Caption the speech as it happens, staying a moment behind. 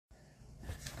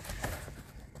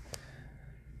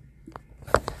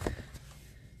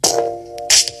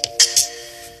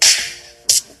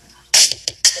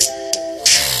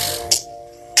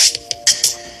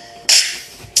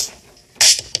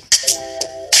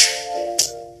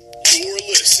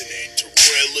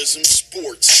Rellism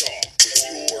Sports Talk with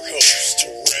your host,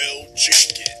 RELL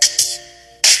Jenkins.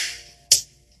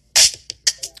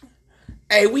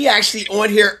 Hey, we actually on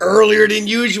here earlier than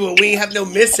usual. We ain't have no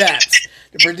mishaps.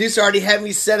 The producer already had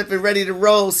me set up and ready to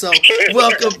roll. So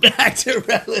welcome back to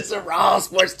Rellism Raw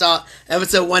Sports Talk,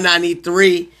 episode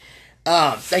 193.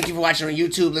 Thank you for watching on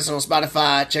YouTube, listen on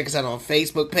Spotify, check us out on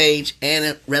Facebook page, and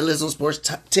at Rellism Sports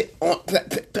Talk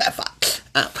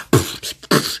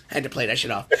had to play that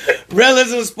shit off.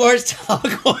 Rellism Sports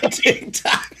Talk on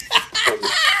TikTok.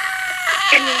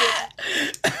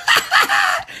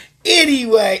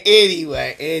 Anyway.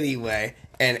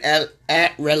 And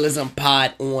at Rellism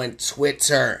Pod on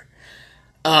Twitter.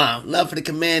 Love for the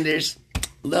Commanders.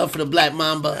 Love for the Black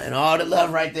Mamba. And all the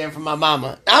love right there from my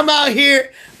mama. I'm out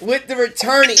here with the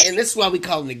returning. And this is why we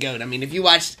call him the GOAT. I mean, if you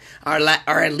watched our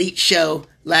Elite show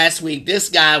last week, this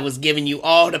guy was giving you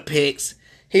all the picks.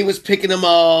 He was picking them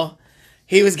all.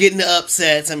 He was getting the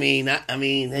upsets. I mean,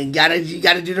 you gotta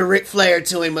do the Ric Flair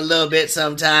to him a little bit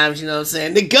sometimes. You know what I'm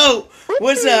saying? The GOAT.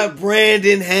 What's up,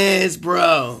 Brandon Hans,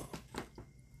 bro?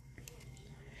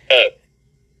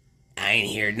 I ain't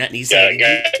hear nothing he said.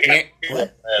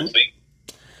 What?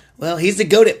 Well, he's the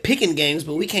GOAT at picking games,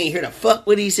 but we can't hear the fuck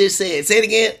what he just said. Say it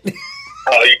again.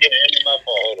 Oh, you're getting into my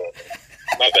fault. Hold on.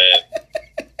 My bad.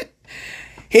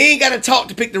 He ain't got to talk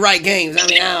to pick the right games. I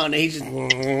mean, I don't know. He just...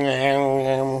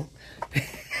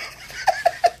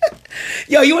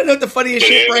 Yo, you want to know what the funniest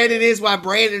shit, Brandon, is? Why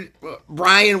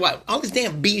all this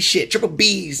damn B shit, triple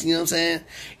B's, you know what I'm saying?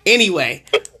 Anyway,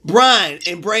 Brian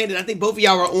and Brandon, I think both of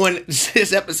y'all were on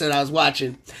this episode I was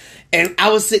watching, and I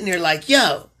was sitting there like,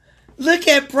 yo, look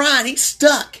at Brian, he's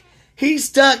stuck,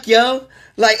 yo.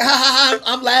 Like,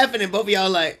 I'm laughing, and both of y'all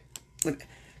like...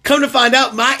 Come to find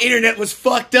out, my internet was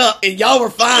fucked up, and y'all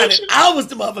were fine, and I was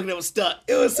the motherfucker that was stuck.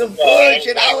 It was some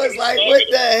bullshit. I was like, what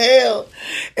the hell?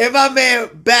 And my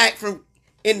man back from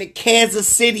in the Kansas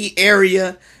City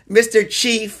area, Mr.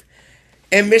 Chief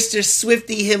and Mr.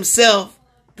 Swifty himself.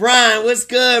 Brian, what's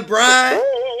good, Brian? I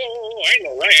ain't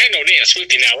no damn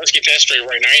Swifty now. Let's get that straight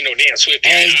right now. I ain't no damn Swifty.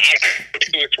 I ain't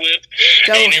Swift.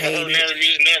 I ain't never heard none of her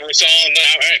music, none of her songs.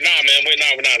 Nah, man. But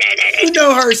no. You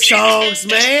know her songs,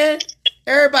 man.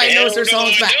 Everybody knows her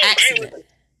songs by accident.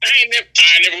 I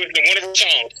never listened to one of her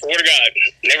songs. Swear to God.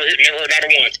 Never heard not a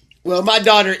one. Well, my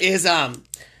daughter is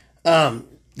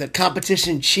the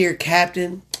competition cheer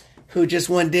captain who just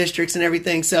won districts and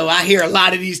everything. So I hear a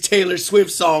lot of these Taylor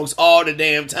Swift songs all the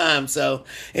damn time. So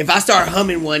if I start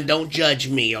humming one, don't judge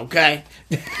me, okay?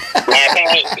 My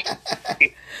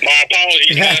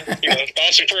apologies, man.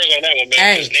 Thoughts and prayers on that one,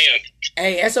 man.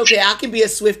 Hey, that's okay. I can be a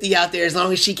Swiftie out there as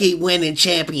long as she keep winning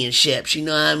championships. You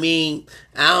know what I mean?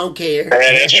 I don't care.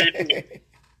 That's true.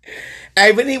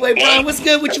 Hey, but anyway, Brian, what's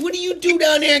good with you? What do you do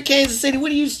down there in Kansas City?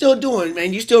 What are you still doing,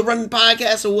 man? You still running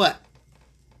podcasts or what?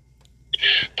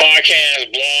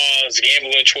 Podcasts, blogs,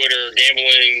 gambling Twitter,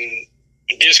 gambling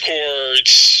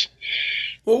Discords.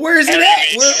 Well, where is it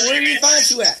at? Where do we find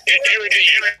you at? Everything.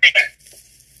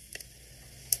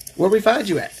 Where we find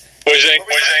you at? Where's that?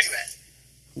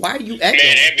 Why are you echoing?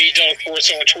 Man, at B Jones Sports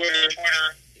on Twitter.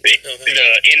 The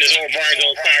In the Zone Brian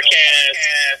Jones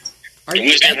podcast. Are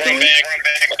you echoing?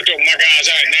 My guys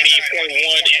out at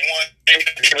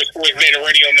 98.1 Sports Beta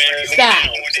Radio, man.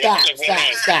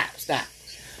 Stop.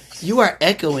 You are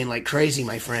echoing like crazy,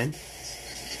 my friend.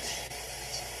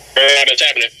 That's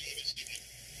happening.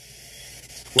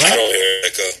 What? I don't hear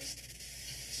echo.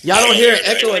 Y'all don't hear an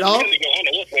echo at all? I don't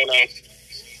know what's going on.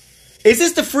 Is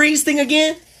this the freeze thing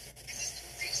again?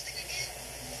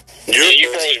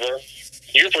 You froze, bro.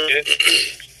 You're frozen.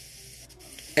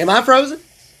 Am I frozen?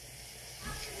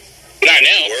 Not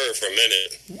now. Word for a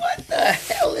minute. What the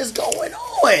hell is going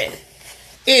on?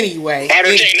 Anyway. Now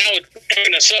it's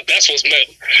picking us up. That's what's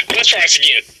meant. Let's try this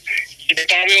again. You can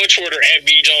follow me on Twitter at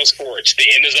B Jones Sports, the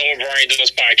In the Zone with Brian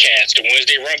Jones podcast, the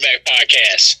Wednesday Runback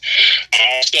podcast.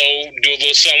 I also do a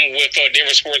little something with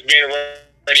Denver Sports Beta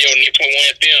Radio,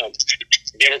 9.1 FM,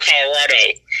 Denver,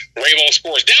 Colorado, Rainbow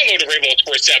Sports. Download the Rainbow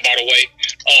Sports app, by the way.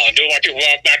 Do it like people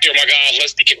out there, my guys.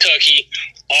 Let's be Kentucky,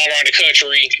 all around the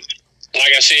country.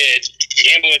 Like I said,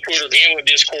 gambling Twitter, gambling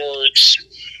Discords,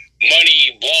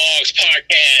 money, blogs,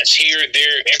 podcasts, here,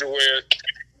 there, everywhere.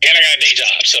 And I got a day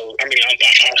job, so, I mean, I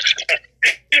got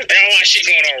a lot of shit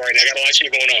going on right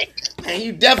now. And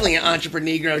you definitely an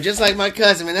entrepreneur, just like my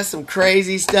cousin, man. That's some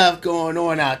crazy stuff going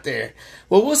on out there.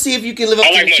 Well, we'll see if you can live up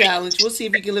to the challenge. We'll see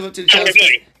if you can live up to the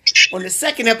challenge. On the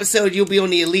second episode, you'll be on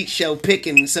the Elite Show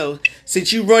picking. So,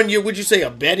 since you run your, would you say,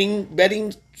 a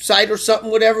betting site or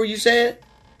something, whatever you said?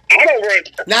 I don't run.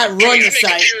 Not run the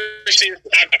site. I don't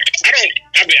run it.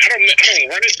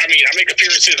 I mean, I make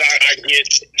appearances. I get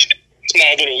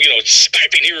small little,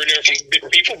 Skyping here and there from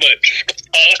different people, but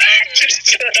nah,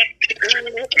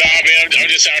 man, I'm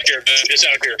just out there, man. Just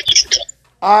out there.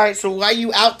 All right, so while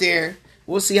you out there,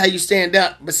 we'll see how you stand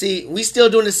up. But see, we still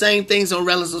doing the same things on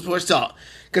Rellism Sports Talk.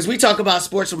 Because we talk about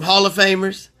sports from Hall of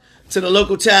Famers to the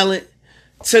local talent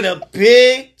to the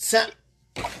big time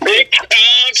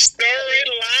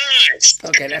storylines.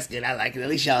 Okay, that's good. I like it. At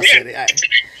least y'all said it. All right.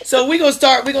 So we're gonna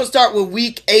start with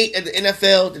week 8 of the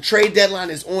NFL. The trade deadline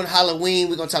is on Halloween.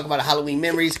 We're gonna talk about Halloween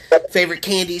memories, favorite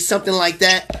candies, something like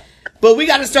that. But we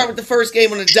gotta start with the first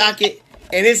game on the docket,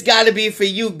 and it's gotta be for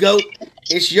you, GOAT.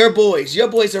 It's your boys. Your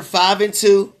boys are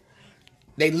 5-2.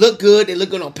 They look good. They look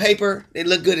good on paper. They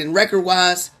look good in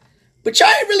record-wise. But y'all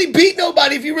ain't really beat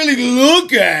nobody if you really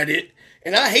look at it.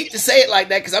 And I hate to say it like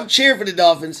that because I'm cheering for the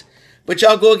Dolphins. But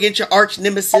y'all go against your arch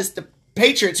nemesis, the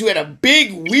Patriots, who had a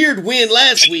big, weird win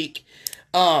last week.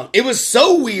 It was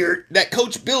so weird that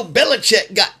Coach Bill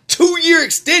Belichick got 2-year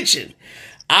extension.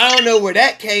 I don't know where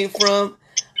that came from.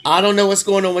 I don't know what's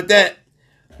going on with that.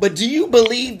 But do you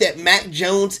believe that Mac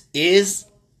Jones is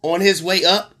on his way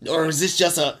up? Or is this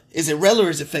just is it real or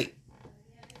is it fake?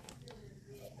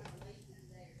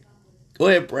 Go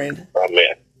ahead, Brandon. Oh,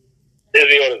 man.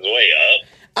 Is he on his way up?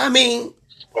 I mean...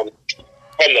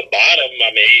 From the bottom,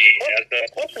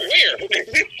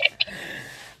 where?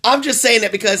 I'm just saying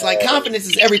that because, confidence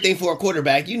is everything for a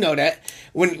quarterback. You know that.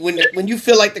 When you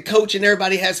feel like the coach and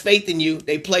everybody has faith in you,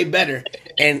 they play better.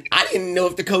 And I didn't know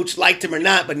if the coach liked him or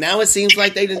not, but now it seems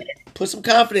like they didn't put some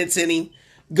confidence in him.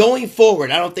 Going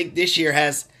forward, I don't think this year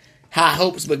has high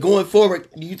hopes, but going forward,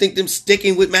 do you think them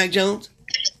sticking with Mac Jones?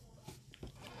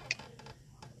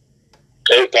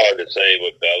 It's hard to say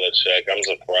with Belichick. I'm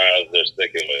surprised they're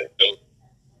sticking with him.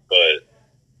 But,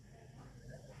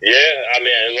 yeah, I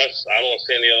mean, unless I don't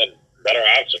see any other better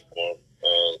option for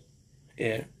him.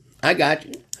 Yeah, I got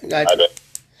you. I'm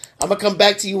going to come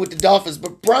back to you with the Dolphins.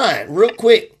 But, Brian, real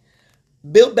quick,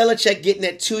 Bill Belichick getting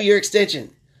that 2-year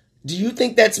extension, do you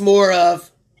think that's more of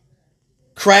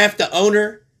Kraft, the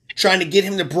owner, trying to get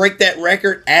him to break that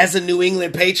record as a New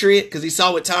England Patriot because he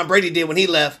saw what Tom Brady did when he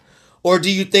left? Or do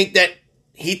you think that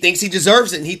he thinks he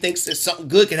deserves it and he thinks that something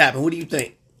good could happen? What do you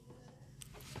think?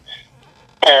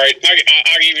 All right,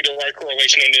 I'll give you the right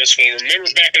correlation on this one. Remember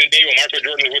back in the day when Michael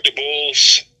Jordan was with the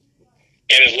Bulls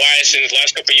and in his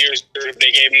last couple of years,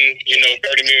 they gave him, $30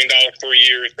 million per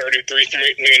year,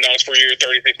 $33 million per year,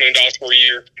 $36 million per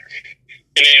year.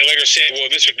 And then later said, well,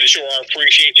 this would show our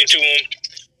appreciation to him.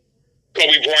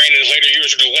 Kobe Bryant in his later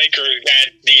years with the Lakers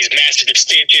got these massive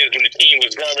extensions when the team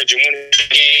was garbage and winning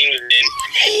games. And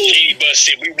J.D. Buss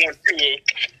said, we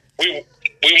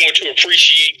want to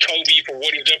appreciate Kobe for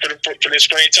what he's done for this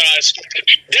franchise.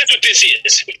 That's what this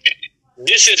is.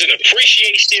 This is an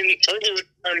appreciation, early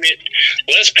retirement.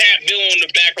 Let's pat Bill on the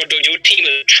back on your team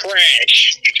is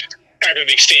trash type of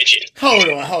extension. Hold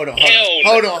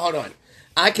on.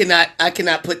 I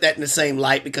cannot put that in the same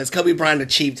light because Kobe Bryant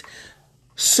achieved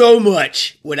so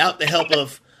much without the help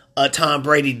of Tom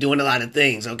Brady doing a lot of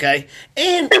things, okay?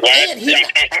 And he I'm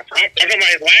talking about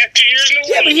his last 2 years in the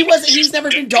yeah, but he's never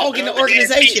been dogging the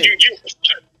organization.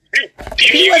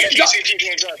 He wasn't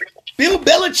Bill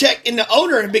Belichick and the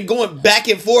owner have been going back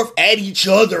and forth at each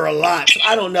other a lot. So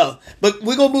I don't know. But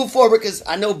we're going to move forward because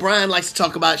I know Brian likes to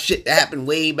talk about shit that happened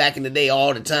way back in the day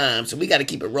all the time. So we got to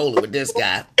keep it rolling with this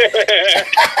guy.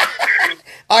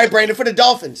 All right, Brandon, for the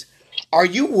Dolphins, are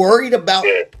you worried about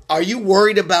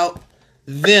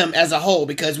them as a whole?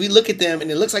 Because we look at them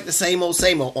and it looks like the same old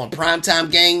on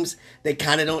primetime games. They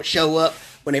kind of don't show up.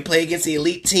 When they play against the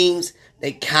elite teams,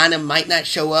 they kind of might not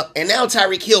show up. And now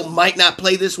Tyreek Hill might not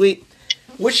play this week.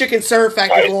 What's your concern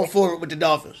factor going forward with the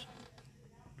Dolphins?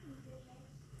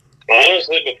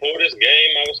 Honestly, before this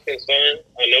game, I was concerned.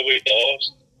 I know we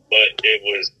lost, but it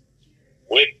was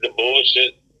with the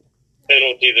bullshit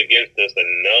penalties against us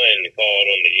and none called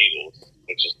on the Eagles,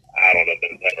 which is, I don't know if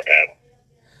that's ever happened.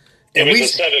 It was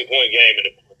a 7-point game in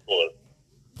the fourth quarter.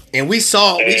 And we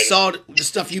saw the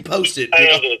stuff you posted. I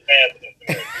know it was happening.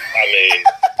 I mean,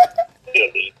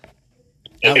 if they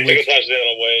took a touchdown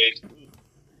away,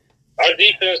 our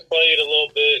defense played a little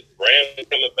bit. Rams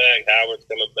coming back, Howard's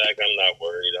coming back. I'm not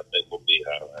worried. I think we'll be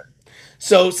all right.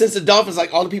 So since the Dolphins,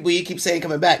 like all the people you keep saying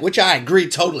coming back, which I agree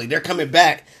totally, they're coming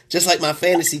back. Just like my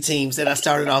fantasy teams that I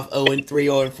started off 0-3,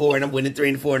 0-4, and I'm winning 3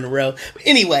 and 4 in a row. But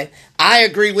anyway, I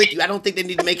agree with you. I don't think they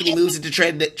need to make any moves at the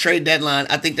trade deadline.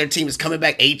 I think their team is coming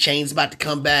back. A-Chain's about to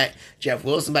come back. Jeff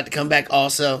Wilson about to come back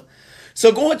also.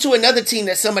 So going to another team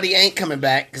that somebody ain't coming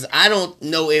back, because I don't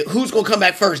know who's going to come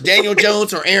back first, Daniel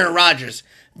Jones or Aaron Rodgers.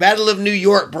 Battle of New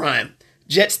York, Brian.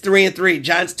 Jets 3-3,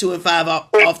 Giants 2-5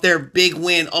 off their big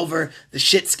win over the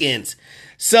Shitskins.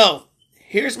 So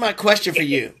Here's my question for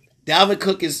you. Dalvin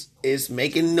Cook is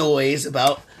making noise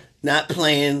about not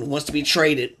playing, wants to be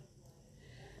traded.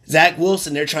 Zach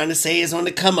Wilson, they're trying to say, is on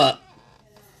the come up.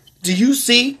 Do you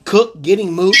see Cook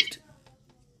getting moved?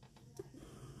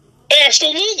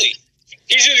 Absolutely.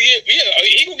 He's gonna get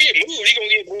he gonna get moved. He gonna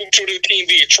get moved to the team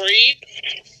via trade,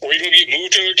 or he gonna get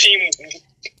moved to the team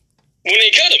when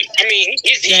they cut him. I mean,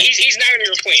 he's not in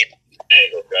their plan.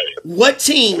 What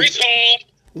team? Brees Hall.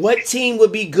 What team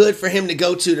would be good for him to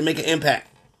go to make an impact?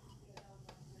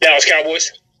 Dallas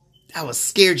Cowboys. I was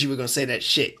scared you were gonna say that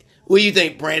shit. What do you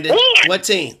think, Brandon? What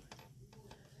team?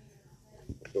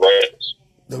 Rams.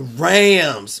 The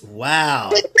Rams.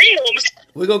 Wow. The Rams.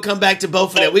 We're going to come back to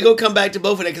both of them. We're going to come back to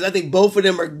both of them because I think both of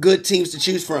them are good teams to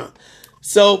choose from.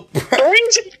 So, Brian.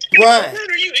 Dalvin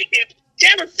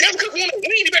Cook want to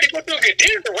win. You better go through a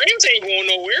contender. The Rams ain't going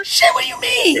nowhere. Shit, what do you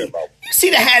mean? You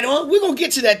see the hat on. We're going to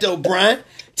get to that, though, Brian.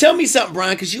 Tell me something,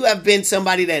 Brian, because you have been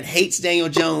somebody that hates Daniel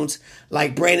Jones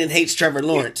like Brandon hates Trevor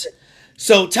Lawrence.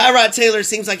 So, Tyrod Taylor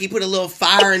seems like he put a little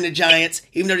fire in the Giants,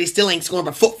 even though they still ain't scoring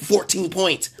but 14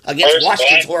 points against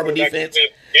Washington's horrible defense.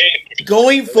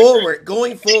 Going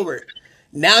forward,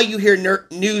 now you hear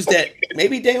news that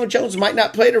maybe Daniel Jones might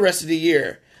not play the rest of the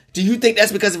year. Do you think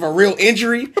that's because of a real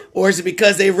injury, or is it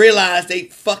because they realized they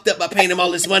fucked up by paying him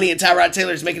all this money and Tyrod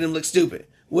Taylor is making him look stupid?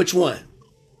 Which one?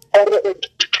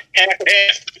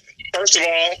 First of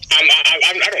all,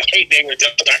 I don't hate Daniel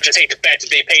Jones. I just hate the fact that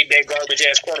they paid that garbage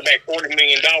ass quarterback $40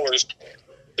 million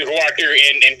to go out there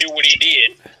and do what he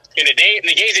did. In the games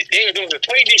that Daniel Jones has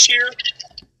played this year,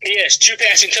 he has 2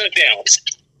 passing touchdowns.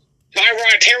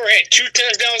 Tyrod Taylor had 2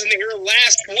 touchdowns in the air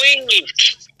last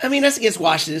week. I mean, that's against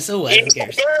Washington, so what? Who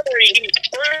cares? He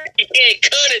can't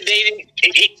cut it, David.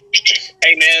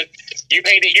 Hey, man, you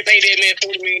paid that man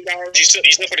 $40 million. You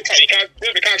suffer the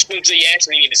consequences of your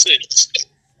action and your decisions.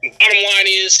 Bottom line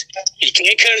is, he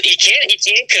can't cut it. He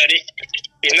can't cut it.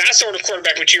 He's not sort of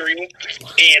quarterback material, and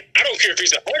I don't care if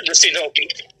he's 100% healthy.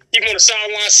 Even on the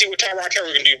sideline, see what Tyrod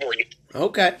Taylor can do for you.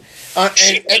 Okay,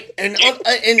 and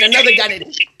another guy that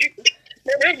you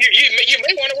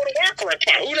may want to win a wild card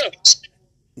spot. Who knows?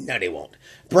 No, they won't.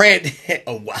 Brandon,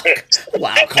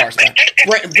 wild card spot.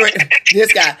 Brandon,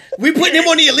 this guy, we putting him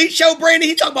on the elite show. Brandon,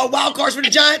 he talking about wild cards for the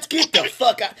Giants. Get the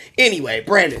fuck out. Anyway,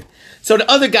 Brandon. So the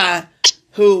other guy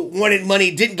who wanted money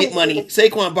didn't get money,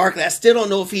 Saquon Barkley. I still don't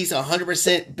know if he's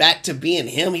 100% back to being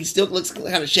him. He still looks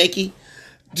kind of shaky.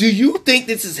 Do you think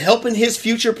this is helping his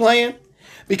future plan?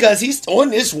 Because he's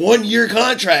on this 1-year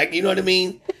contract, you know what I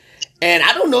mean? And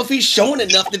I don't know if he's showing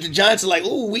enough that the Giants are like,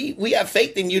 oh, we have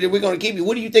faith in you that we're going to keep you.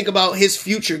 What do you think about his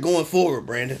future going forward,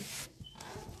 Brandon?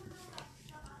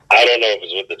 I don't know if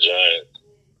it's with the Giants.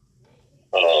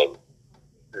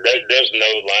 There's no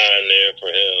line there for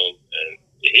him, and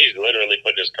he's literally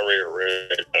put his career at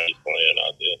risk. He's playing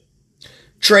out there.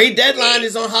 Trade deadline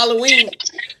is on Halloween.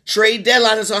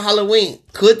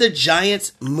 Could the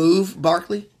Giants move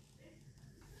Barkley?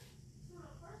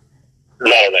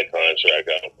 Not on that contract,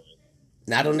 I don't think.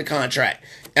 Not on the contract.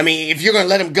 I mean, if you're going to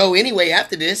let him go anyway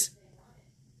after this,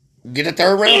 get a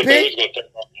 3rd round pick. He's going to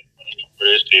take off for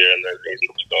this year, and then he's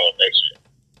going to be gone next year.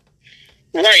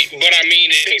 Right, but I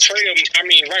mean, if they trade him,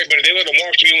 but if they let him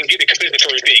walk, you don't get the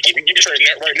compensatory pick. If you can trade him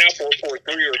that right now for a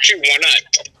 3 or 2, why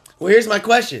not? Well, here's my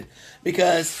question.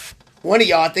 Because one of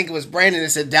y'all, I think it was Brandon,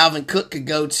 that said Dalvin Cook could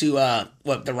go to,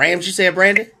 the Rams you said,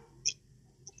 Brandon?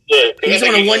 Yeah, He's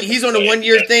on a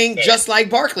 1-year thing just like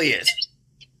Barkley is.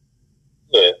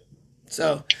 Yeah.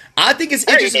 So, I think it's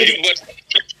interesting.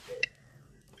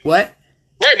 What?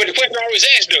 Right, but the question I always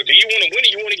ask, though, do you want to win or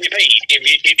you want to get paid?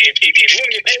 If you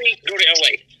want to get paid, go to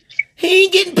L.A. He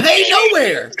ain't getting paid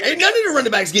nowhere. Ain't none of the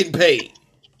running backs getting paid.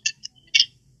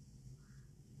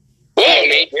 Well,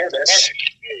 man, yeah, that's...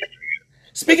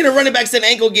 Speaking of running backs that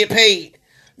ain't gonna get paid,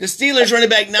 the Steelers running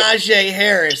back Najee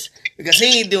Harris, because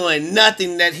he ain't doing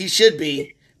nothing that he should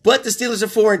be, but the Steelers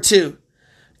are 4-2.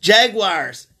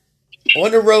 Jaguars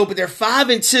on the road, but they're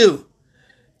 5-2.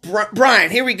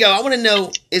 Brian, here we go. I want to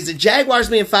know, is the Jaguars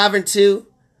being 5-2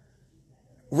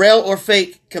 real or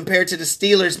fake compared to the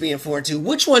Steelers being 4-2?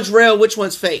 Which one's real? Which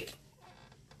one's fake?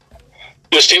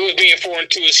 The Steelers being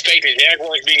 4-2 is fake. The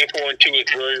Jaguars being 4-2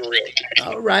 is very real.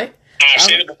 All right. I've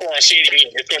said it before. I say it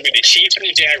again. It's going to be the Chiefs and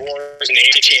the Jaguars in the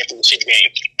AFC Championship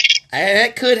game.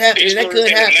 That could happen. That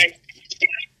could happen.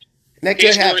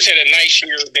 Pittsburgh's had a nice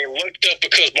year. They looked up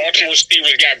because Baltimore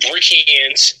Steelers got brick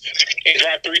hands and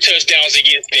dropped 3 touchdowns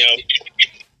against them.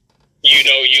 You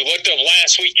know, you looked up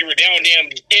last week. You were down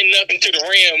 10-0 to the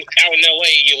Rams out in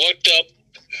L.A. You looked up,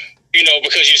 you know,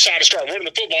 because you decided to start running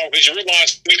the football because you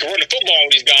realized we could run the football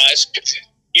with these guys.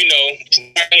 You know,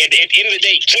 at the end of the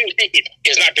day, Kenny Pickett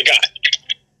is not the guy.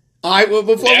 All right, well,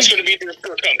 That's going to be the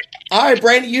coming. All right,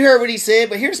 Brandon, you heard what he said,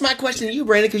 but here's my question to you,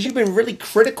 Brandon, because you've been really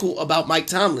critical about Mike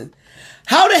Tomlin.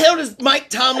 How the hell does Mike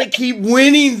Tomlin keep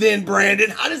winning then, Brandon?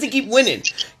 How does he keep winning?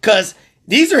 Because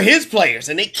these are his players,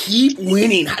 and they keep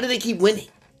winning. How do they keep winning?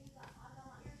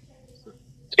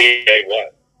 TJ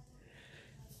Watt.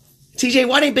 TJ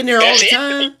Watt ain't been there all the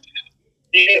time.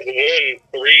 He has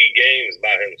won 3 games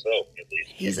by himself, at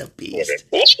least. He's a beast.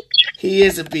 He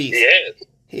is a beast. He has.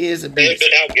 He is a He's beast.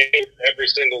 been outgamed every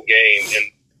single game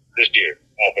in this year,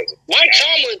 offensive. Mike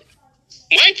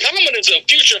Tomlin is a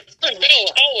future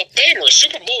Hall of Famer,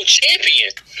 Super Bowl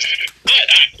champion.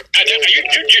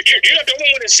 You're not the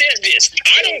only one that says this.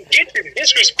 I don't get the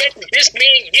disrespect that this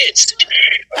man gets.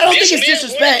 I don't think it's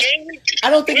disrespect. I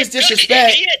don't think it's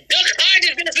disrespect. He had Duck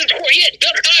Hodges in his court. He had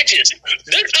Duck Hodges.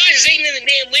 Duck Hodges ain't in the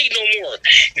damn league no more.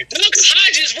 Duck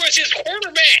Hodges was his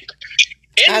quarterback.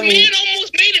 And the man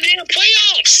almost made the damn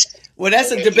playoffs. Well,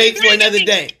 that's a debate for another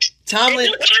day. Tomlin,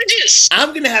 I'm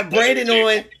going to have Brandon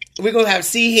on. We're going to have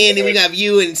C-Handy. We're going to have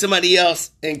you and somebody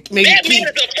else. And maybe Keith.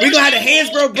 We're going to have the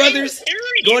Hansbrough brothers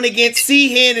going against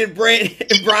C-Hand and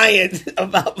Brian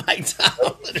about Mike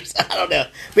Tomlin. I don't know.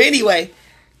 But anyway,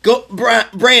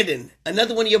 Brandon,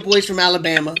 another one of your boys from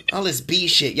Alabama. All this B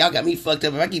shit. Y'all got me fucked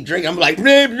up. If I keep drinking, I'm like,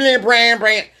 Brand.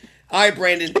 All right,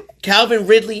 Brandon. Calvin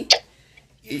Ridley.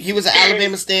 He was an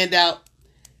Alabama standout.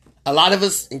 A lot of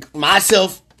us,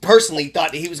 myself personally,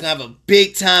 thought that he was going to have a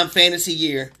big-time fantasy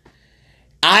year.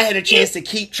 I had a chance to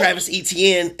keep Travis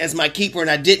Etienne as my keeper, and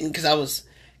I didn't because I was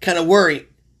kind of worried.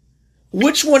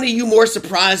 Which one are you more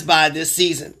surprised by this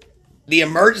season? The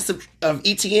emergence of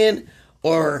Etienne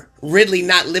or Ridley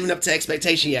not living up to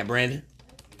expectation yet, Brandon?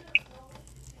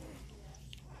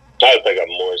 I think I'm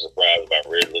more surprised by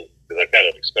Ridley because I kind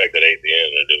of expected Etienne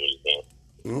to do what he's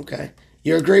doing. Okay.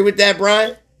 You agree with that,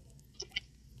 Brian?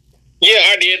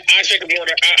 Yeah, I did. I expected more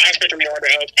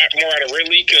out of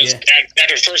Ridley because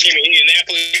after the first game in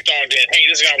Indianapolis, we thought that, hey,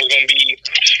 this guy was going to be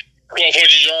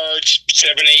 1,200 yards,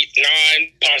 7, 8,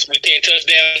 9, possibly 10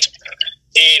 touchdowns,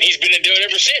 and he's been done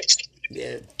ever since.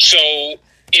 Yeah. So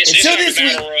it's not a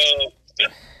matter of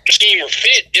scheme or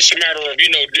fit. It's a matter of,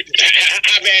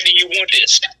 how bad do you want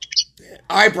this?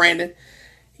 All right, Brandon.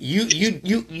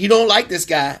 You don't like this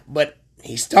guy, but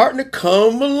he's starting to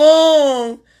come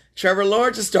along. Trevor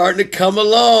Lawrence is starting to come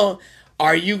along.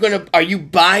 Are you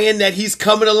buying that he's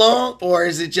coming along, or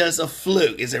is it just a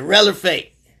fluke? Is it RELL or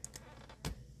fake?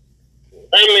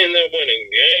 I mean, they're winning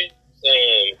games.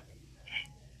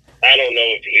 I don't know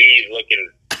if he's looking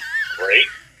great,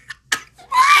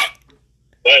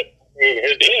 but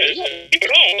is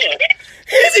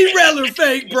he RELL or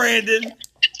fake, Brandon?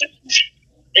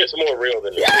 It's more real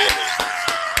than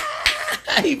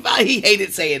He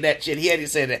hated saying that shit. He hated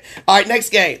saying that. All right,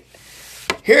 next game.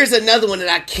 Here's another one that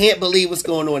I can't believe what's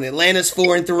going on. Atlanta's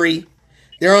 4-3.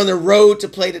 They're on the road to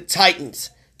play the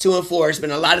Titans 2-4. There's been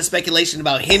a lot of speculation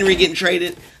about Henry getting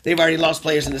traded. They've already lost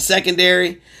players in the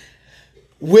secondary.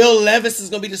 Will Levis is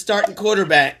going to be the starting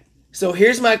quarterback. So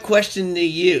here's my question to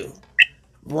you,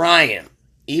 Brian.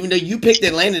 Even though you picked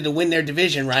Atlanta to win their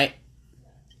division, right?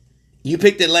 You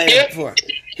picked Atlanta before.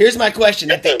 Here's my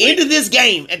question. At the end of this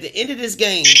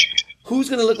game, who's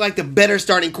going to look like the better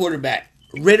starting quarterback?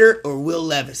 Ritter or Will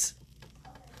Levis?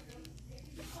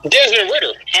 Desmond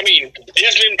Ritter. I've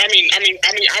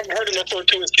heard him referred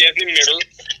to as Desmond Ritter.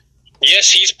 Yes,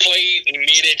 he's played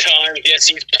mid at times. Yes,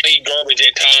 he's played garbage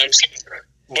at times.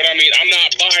 But I'm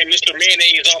not buying Mr.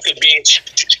 Mayonnaise off the bench.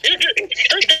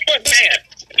 Here's what's bad.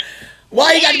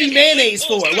 Why you got to be mayonnaise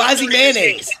for? Why is he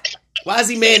mayonnaise? Why is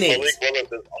he mayonnaise? Malik Willis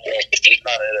is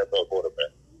not an NFL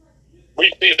quarterback.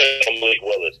 We see that on Malik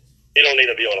Willis. He don't need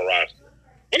to be on a roster.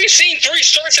 We've seen 3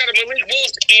 starts out of Malik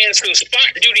Willis and some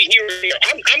spot duty here and there.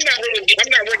 I'm not ready to give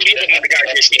him the guy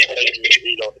just yet. He don't need to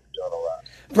be on a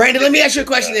roster. Brandon, let me ask you a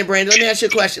question then, Brandon. Let me ask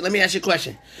you a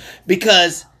question.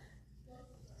 Because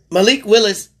Malik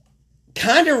Willis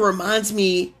kind of reminds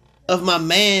me of my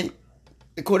man,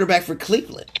 the quarterback for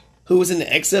Cleveland, who was in the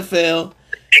XFL.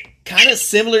 Kind of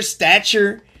similar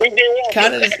stature.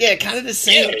 Kind of the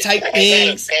same type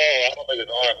things. I don't think his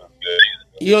arm is good.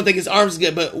 You don't think his arms is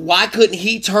good, but why couldn't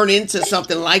he turn into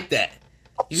something like that?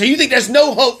 So you think there's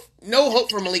no hope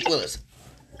for Malik Willis?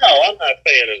 No, I'm not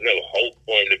saying there's no hope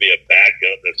for him to be a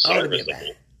backup that's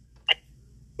serviceable.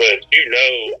 But you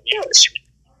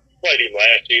played him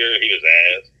last year, he was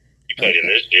ass. You played him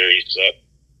this year, he sucked.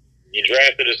 You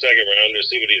drafted a second rounder,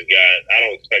 see what he's got. I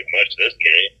don't expect much this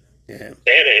game. Yeah.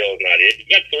 Tannehill's not it. You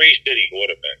got 3 shitty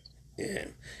quarterbacks. Yeah.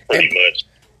 Pretty much.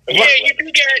 Yeah, you do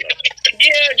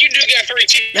got 3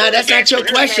 teams. No, that's not your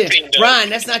question. Brian,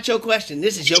 that's not your question.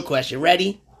 This is your question.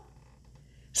 Ready?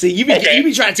 See, you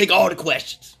be trying to take all the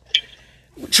questions.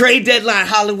 Trade deadline,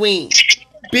 Halloween.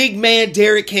 Big man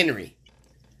Derrick Henry.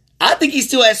 I think he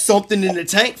still has something in the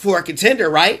tank for a contender,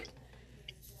 right?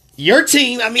 Your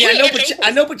team, I mean,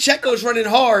 I know Pacheco's running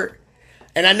hard,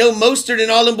 and I know Mostert and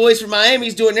all them boys from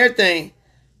Miami's doing their thing.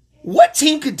 What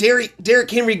team could Derrick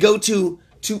Henry go to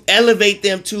elevate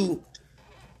them to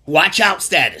watch out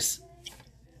status?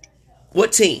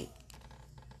 What team?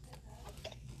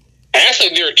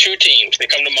 Actually, there are two teams that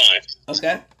come to mind.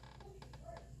 Okay.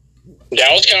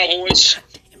 Dallas Cowboys.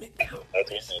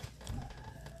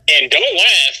 And don't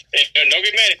laugh, and don't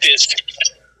get mad at this,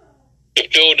 the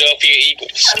Philadelphia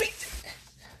Eagles.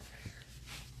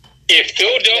 If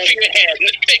Philadelphia had,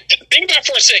 think about it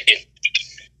for a second.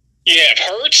 You have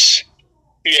Hurts,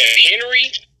 you have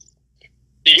Henry,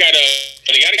 you got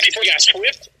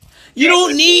Swift. You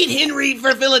don't need Henry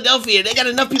for Philadelphia. They got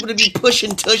enough people to be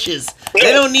pushing tushes.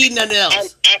 They don't need nothing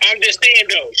else. I'm just saying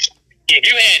though, if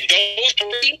you had those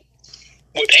three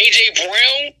with AJ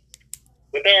Brown.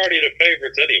 But they're already the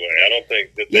favorites anyway. I don't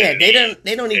think that. Yeah, they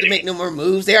don't need to make no more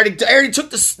moves. They already took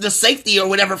the safety or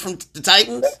whatever from the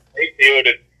Titans. Safety or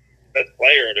the best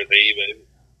player on the team.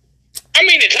 I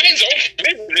mean, the Titans.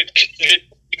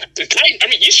 The Titans. I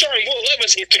mean, you starting Will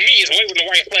Levis to me is waving the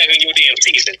white flag in your damn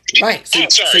season. Right.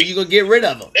 So you gonna get rid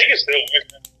of them? They can still win.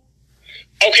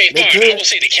 Okay, fine. I will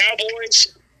say the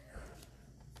Cowboys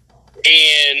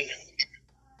and.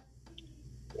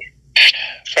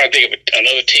 Trying to think of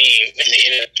another team in the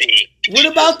NFC. What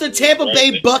about the Tampa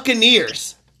Bay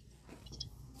Buccaneers?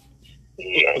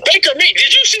 Baker Mayfield.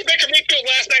 Did you see Baker Mayfield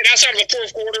last night outside of the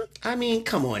fourth quarter? I mean,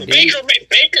 come on, dude. Baker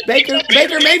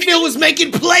Mayfield was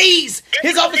making plays.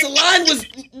 His offensive line was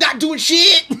not doing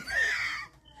shit.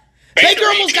 Baker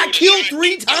almost got killed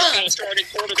 3 times. Starting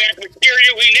quarterback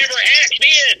material we never had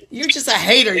been. You're just a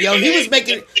hater, yo.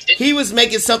 He was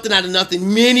making something out of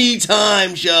nothing many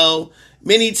times, yo.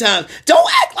 Many times. Don't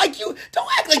act like you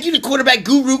the quarterback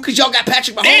guru because y'all got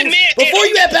Patrick Mahomes. Before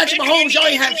you had Patrick Mahomes, y'all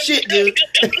ain't have shit, dude.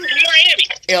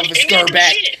 Elvis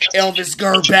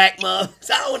Gerback, man. I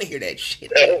don't want to hear that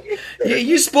shit. Yeah,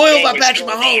 you spoiled by Patrick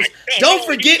Mahomes. Don't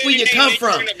forget where you come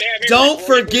from. Don't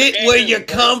forget where you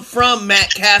come from,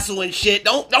 Matt Castle and shit.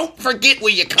 Don't forget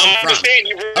where you come from.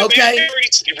 Okay?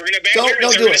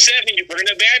 Don't do it. You're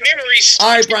bringing up bad memories. All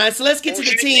right, Brian. So let's get to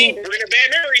the team.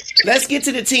 Let's get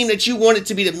to the team that you wanted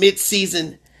to be the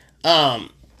mid-season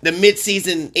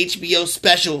HBO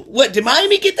special. What, did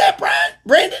Miami get that,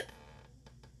 Brandon?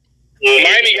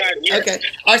 Miami got it. Okay.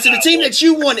 All right, so the team that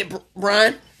you wanted,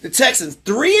 Brian, the Texans,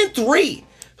 3-3,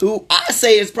 who I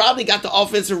say has probably got the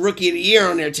offensive rookie of the year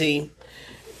on their team.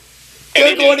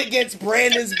 They're going against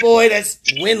Brandon's boy that's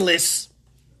winless,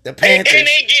 the Panthers. And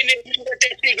they ain't getting it. You let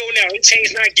that shit go now.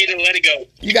 It's not getting it. Let it go.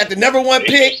 You got the number 1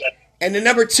 pick and the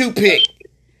number 2 pick.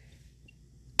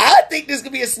 I think this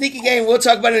could be a sneaky game. We'll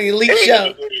talk about it in the Elite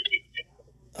Show.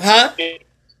 Huh? And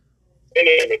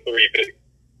the number 3 pick.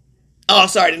 Oh,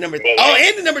 sorry, and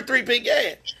the number 3 pick,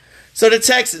 yeah. So the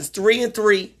Texans,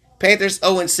 3-3, Panthers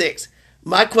 0-6.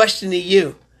 My question to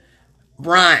you,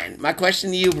 Brian.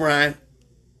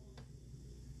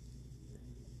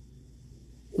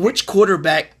 Which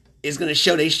quarterback is going to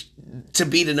show to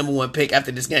be the number 1 pick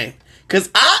after this game? Because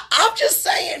I'm just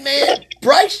saying, man,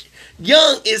 Bryce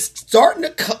Young is starting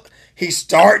to come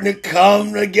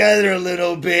together a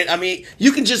little bit. I mean,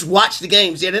 you can just watch the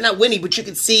games. Yeah, they're not winning, but you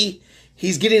can see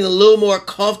he's getting a little more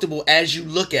comfortable as you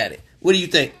look at it. What do you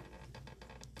think?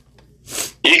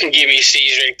 You can give me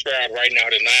C.J. Stroud right now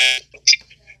tonight.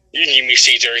 You can give me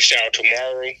C.J. Stroud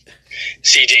tomorrow.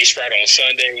 C.J. Stroud on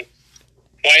Sunday.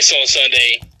 Twice on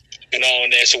Sunday. And all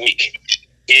next week.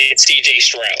 It's C.J.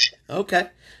 Stroud.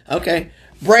 Okay.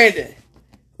 Brandon,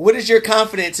 what is your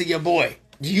confidence in your boy?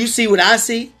 Do you see what I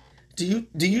see? Do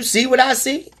you see what I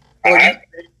see? Or last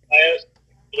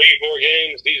 3-4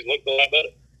 games, he's looked a lot better.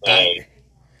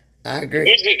 I agree.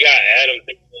 He's just got Adam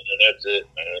Thielen, and that's it,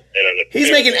 man.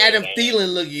 He's making Adam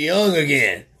Thielen look young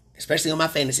again, especially on my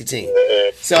fantasy team.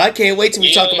 So I can't wait till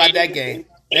we talk about that game.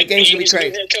 That game's going to be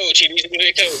crazy. He needs a new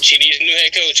head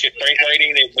coach. Frank Wright,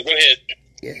 go ahead.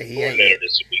 Yeah, he ain't.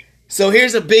 So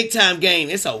here's a big-time game.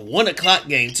 It's a 1 o'clock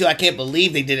game, too. I can't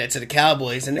believe they did that to the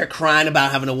Cowboys, and they're crying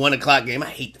about having a 1 o'clock game. I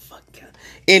hate the fucking Cowboys.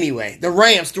 Anyway, the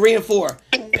Rams, 3-4.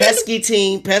 Pesky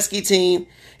team.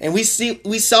 And we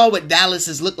saw what Dallas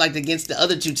has looked like against the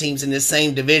other 2 teams in this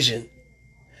same division.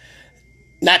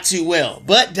 Not too well.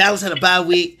 But Dallas had a bye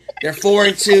week. They're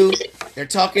 4-2. They're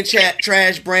talking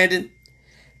trash, Brandon.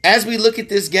 As we look at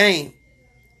this game,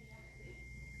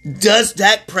 does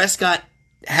Dak Prescott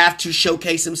have to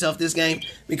showcase himself this game?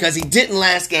 Because he didn't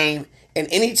last game, and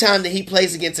any time that he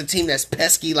plays against a team that's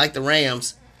pesky like the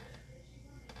Rams,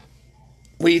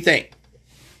 What do you think?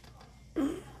 I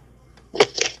don't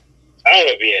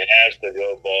know if he has to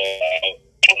go ball out,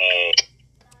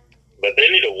 but they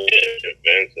need to win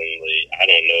defensively. I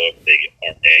don't know if they are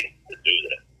able to do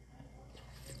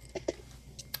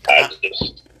that.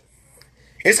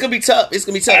 It's gonna be tough. It's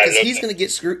gonna be tough because he's gonna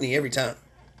get scrutiny every time.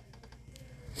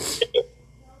 He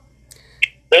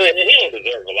don't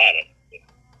deserve a lot of it,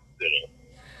 you know.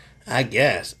 I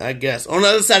guess. On the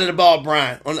other side of the ball,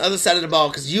 Brian. On the other side of the ball,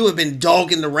 because you have been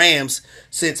dogging the Rams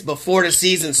since before the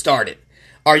season started.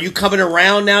 Are you coming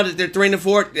around now that they're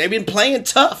 3-4? They've been playing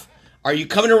tough. Are you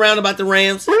coming around about the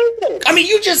Rams? I mean,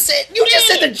 you just said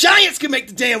the Giants can make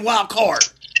the damn wild card.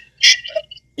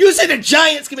 You said the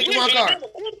Giants can make the wild card.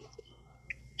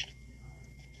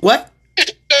 What?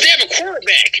 They have a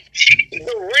quarterback.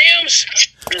 The Rams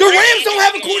don't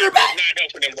have a quarterback. Not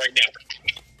helping them right now.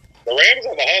 The Rams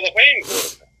have a Hall of Fame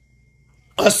quarterback.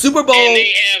 A Super Bowl. And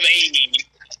they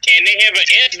have an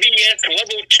FBS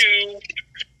level 2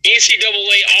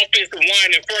 NCAA offensive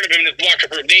line in front of him that's blocking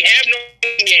for him. They have no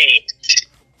running game.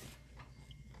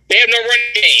 They had a running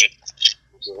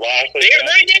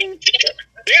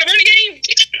game.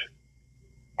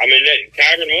 I mean,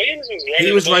 Kyron Williams was running.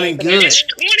 He was running good. It's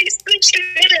 26 in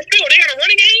the NFL. They got a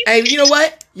running game. Hey, you know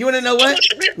what? You want to know what?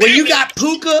 When you got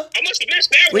Puka,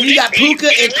 when you got Puka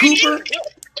and Cooper,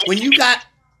 when you got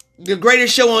the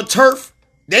greatest show on turf,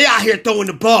 they out here throwing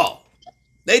the ball.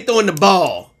 They throwing the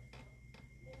ball.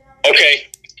 Okay,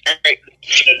 all right.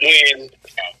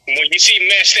 When you see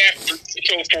Matt Stafford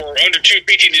go for under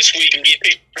 250 this week and get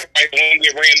picked, won't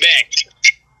get ran back.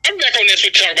 I'm back on this.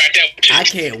 We talk about that too. I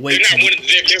can't wait. They're not winning.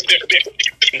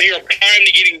 They are primed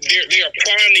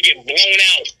to get blown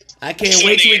out. I can't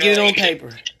wait till we get it on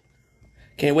paper.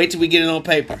 Can't wait till we get it on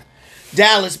paper.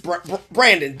 Dallas,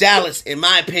 Brandon, Dallas, in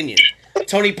my opinion,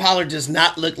 Tony Pollard does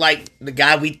not look like the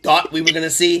guy we thought we were going to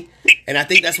see. And I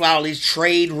think that's why all these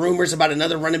trade rumors about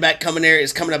another running back coming there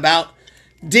is coming about.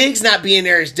 Diggs not being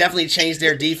there has definitely changed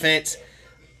their defense.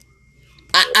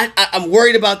 I'm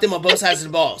worried about them on both sides of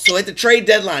the ball. So at the trade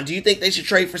deadline, do you think they should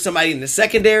trade for somebody in the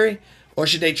secondary or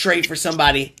should they trade for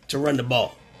somebody to run the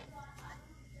ball?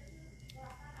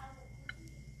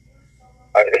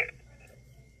 I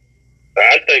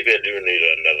think they do need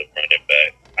another running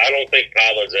back. I don't think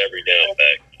Pollard's every down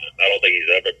back. I don't think he's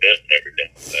ever been every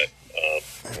down back.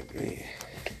 I agree.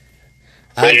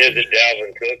 But is it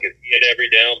Dalvin Cook? Is he at every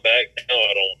down back now?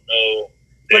 I don't know.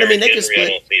 But I mean, they can split. I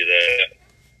don't see that.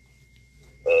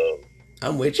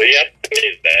 I'm with you. you. But yeah,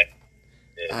 he's back.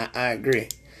 Yeah. I agree.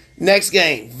 Next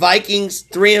game, Vikings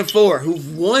 3-4,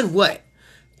 who've won what?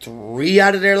 3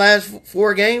 out of their last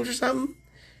 4 games or something?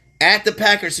 At the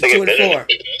Packers, 2-4.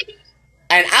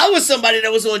 And I was somebody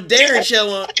that was on Darren's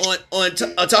show on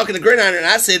Talking to Gridiron, and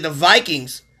I said the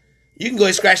Vikings, you can go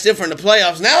and scratch them from the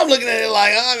playoffs. Now I'm looking at it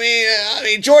like, I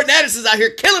mean, Jordan Addison's out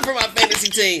here killing for my fantasy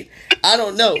team. I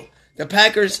don't know. The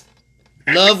Packers,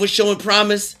 Love was showing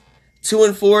promise.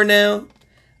 2-4 now.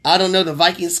 I don't know. The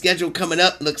Vikings schedule coming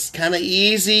up looks kind of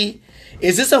easy.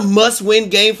 Is this a must-win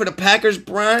game for the Packers,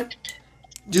 Brian?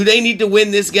 Do they need to win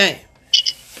this game?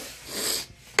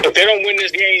 If they don't win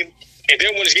this game,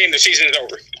 the season is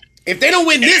over. If they don't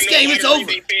win this game, it's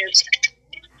over.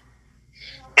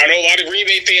 I know a lot of Green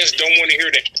Bay fans don't want to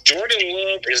hear that. Jordan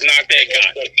Love is not that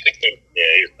guy.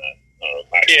 Yeah, he's not.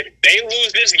 If they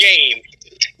lose this game,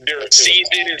 their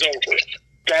season is over.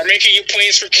 Start making your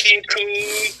plans for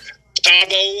Cancun, Cabo,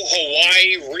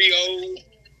 Hawaii, Rio,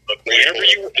 wherever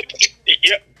you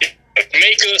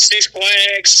Jamaica, Six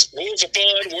Flags, Wheels of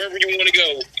Fun, wherever you want to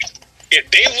go.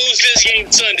 If they lose this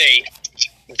game Sunday,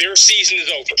 their season is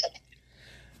over.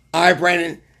 All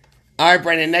right,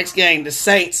 Brandon. Next game, the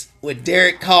Saints with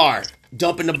Derek Carr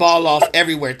dumping the ball off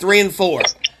everywhere.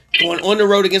 3-4. Going on the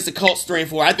road against the Colts,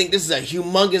 3-4. I think this is a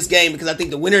humongous game because I think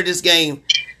the winner of this game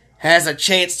has a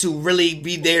chance to really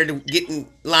be there to get in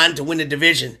line to win the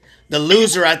division. The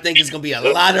loser, I think, is going to be a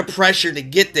lot of pressure to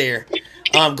get there.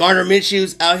 Gardner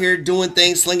Minshew's out here doing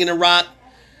things, slinging the rock.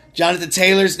 Jonathan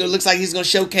Taylor's looks like he's going to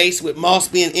showcase with Moss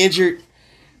being injured.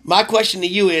 My question to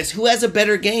you is, who has a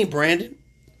better game, Brandon?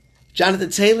 Jonathan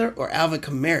Taylor or Alvin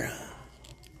Kamara?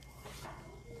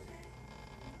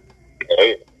 I'm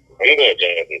going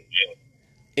Jonathan Taylor.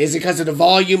 Is it because of the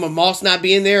volume of Moss not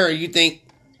being there, or you think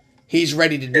he's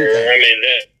ready to do that? I mean,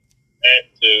 that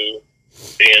too,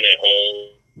 being at home.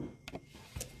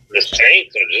 The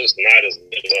Saints are just not as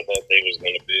good as I thought they was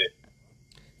going to be.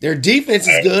 Their defense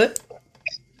is good.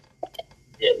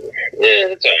 Yeah,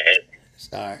 it's all right. It's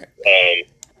all right.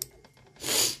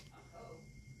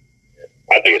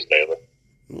 I think it's Taylor.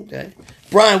 Okay.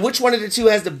 Brian, which one of the two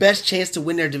has the best chance to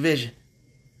win their division?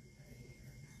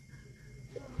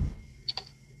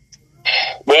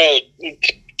 Well,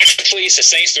 please, the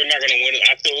Saints are not going to win it.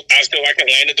 I feel like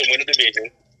Atlanta to win the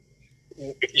division.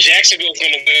 Jacksonville's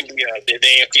going to win the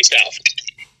AFC South.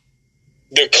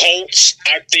 The Colts,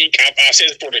 I think, I said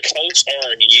for the Colts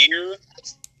are a year,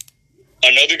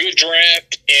 another good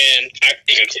draft, and I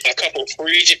think a couple of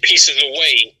free agent pieces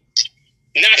away,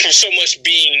 not from so much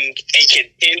being a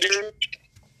contender,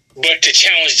 but to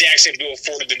challenge Jacksonville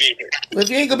for the division. Well, if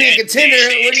you ain't going to be a contender,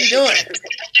 what are you doing?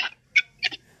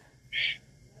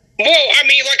 Well, I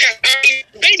mean,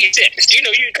 baby steps. Your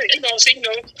room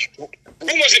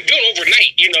wasn't built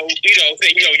overnight. Your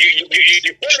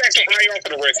quarterback's on IR for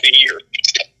the rest of the year.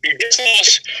 You just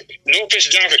lost. No offense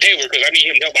to Jonathan Taylor, because I need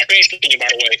him to help my fantasy team, by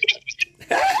the way.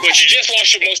 But you just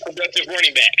lost your most productive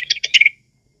running back.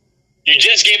 You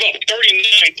just gave up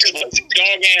 39 to the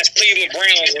dog-ass Cleveland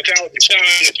Browns without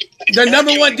Deshaun. The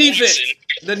number one defense.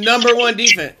 The number one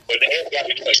defense. But they have got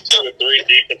like 2 or 3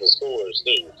 defensive scores,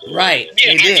 too. So. Right.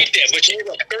 Yeah, I get that. But you gave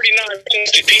up 39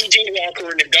 points to P.J.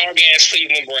 Walker and the dog-ass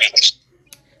Cleveland Browns.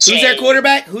 Who's their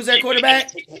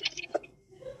quarterback?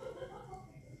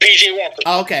 P.J. Walker.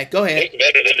 Oh, okay. Go ahead. It's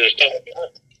better than this time.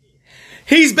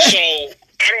 He's better. So,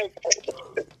 I don't...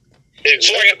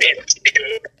 So, like I said,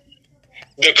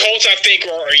 the Colts, I think,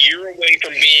 are a year away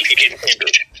from being a contender.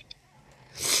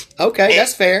 Okay,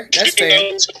 that's fair. That's fair.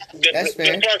 The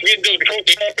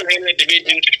Colts are in that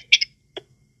division.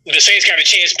 The Saints got a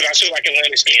chance, but I still like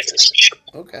Atlanta's chances.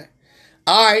 Okay.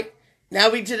 All right. Now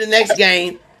we to the next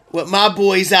game with my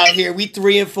boys out here. We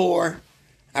 3-4.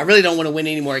 I really don't want to win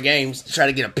any more games to try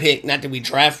to get a pick. Not that we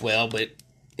draft well, but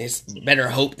it's better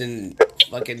hope than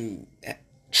fucking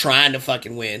trying to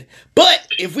fucking win. But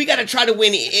if we got to try to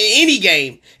win any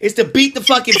game, it's to beat the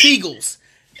fucking Beagles.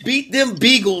 Beat them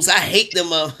Beagles. I hate them.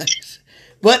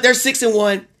 But they're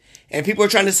 6-1. And people are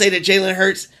trying to say that Jalen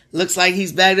Hurts looks like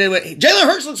he's back there. Jalen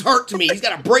Hurts looks hurt to me. He's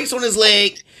got a brace on his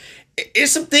leg.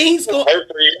 There's some things going on.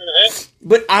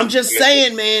 But I'm just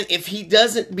saying, man, if he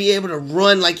doesn't be able to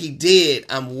run like he did,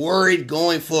 I'm worried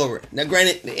going forward. Now,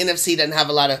 granted, the NFC doesn't have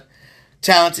a lot of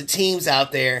talented teams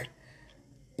out there.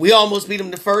 We almost beat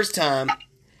them the first time.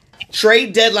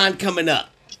 Trade deadline coming up.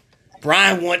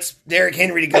 Brian wants Derrick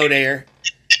Henry to go there.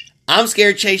 I'm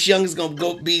scared Chase Young is going to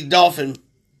go be Dolphin.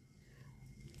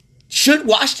 Should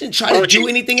Washington try to do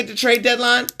anything at the trade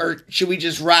deadline, or should we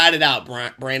just ride it out,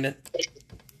 Brandon?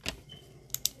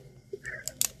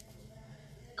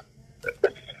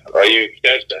 Are you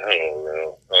catch? I don't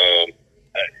know.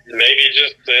 Maybe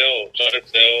just try to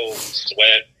sell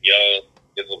Sweat, Young,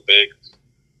 get some bigs.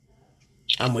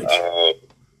 I'm with you.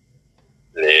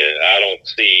 Yeah, I don't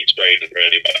see trading for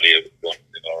anybody right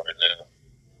now.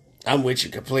 I'm with you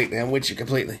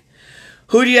completely.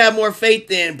 Who do you have more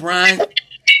faith in, Brian?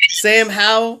 Sam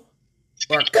Howell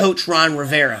or Coach Ron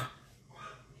Rivera?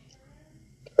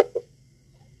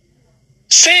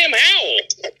 Sam Howell.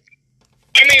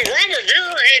 I mean, Ron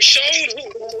Rivera has shown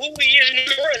who he is in New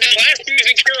York. His last year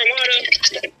in Carolina,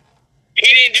 he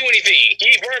didn't do anything.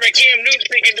 He brought back Cam Newton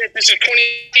thinking that this is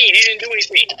 2018. He didn't do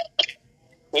anything.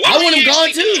 I want him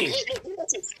gone too.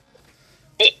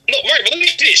 Look, right, but look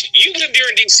at this. You live there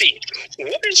in D.C.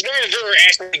 What has Ron Rivera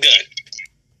actually done?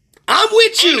 I'm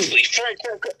with you. Honestly,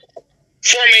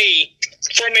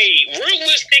 from a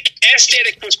realistic,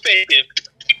 aesthetic perspective,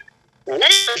 Ron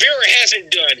Rivera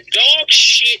hasn't done dog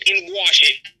shit in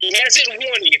Washington. He hasn't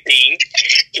won anything.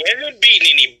 He hasn't beaten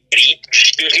anybody.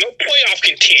 There's no playoff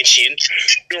contention.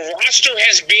 The roster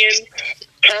has been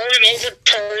turned and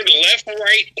overturned, left,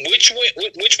 right, which way,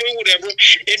 whatever.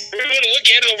 If we're going to look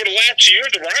at it over the last 2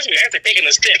 years, the roster has taken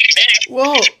a step back.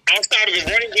 Whoa. Outside of the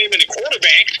running game and the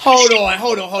quarterback.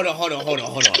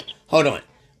 Hold on.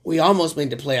 We almost made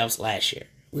the playoffs last year.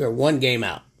 We were one game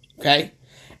out. Okay?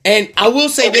 And I will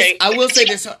say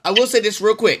this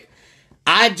real quick.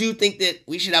 I do think that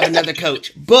we should have another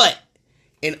coach. But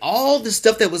in all the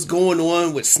stuff that was going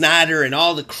on with Snyder and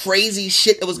all the crazy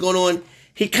shit that was going on,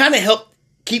 he kind of helped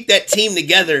keep that team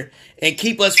together and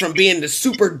keep us from being the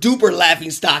super duper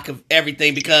laughing stock of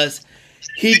everything, because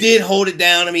he did hold it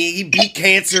down. I mean, he beat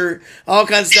cancer. All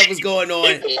kinds of stuff was going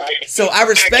on. So I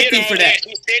respect him for that.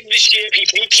 He said the shit. He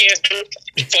beat cancer.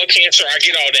 Fuck cancer. I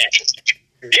get all that.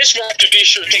 This roster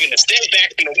this year taking a step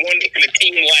back from the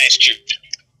team last year.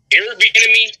 Eric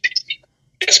Bieniemy,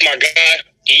 that's my guy.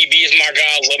 EB is my guy.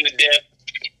 I love him to death.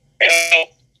 Hell,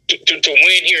 to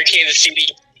win here in Kansas City,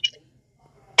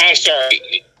 I'm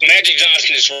sorry. Magic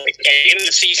Johnson is right. At the end of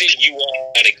the season, you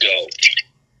all got to go.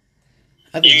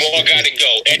 You all got to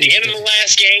go. At the end of the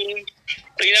last game,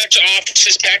 clean out your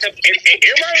offices, pack up.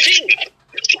 Everybody on the team.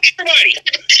 Everybody.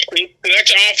 Clean out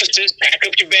your offices, pack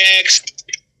up your bags,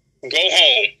 go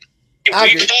home. If I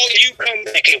we agree. call you, come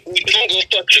back. If we don't,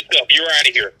 go fuck yourself. You're out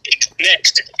of here.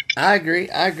 Next. I agree.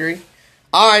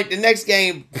 All right, the next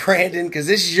game, Brandon, because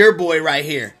this is your boy right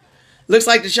here. Looks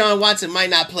like Deshaun Watson might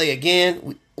not play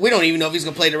again. We don't even know if he's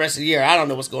going to play the rest of the year. I don't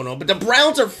know what's going on. But the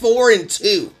Browns are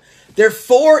 4-2. They're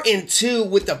 4-2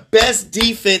 with the best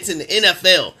defense in the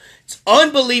NFL. It's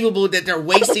unbelievable that they're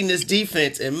wasting this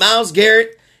defense. And Myles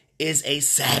Garrett is a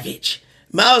savage.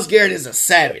 Myles Garrett is a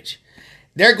savage.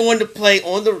 They're going to play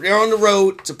they're on the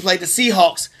road to play the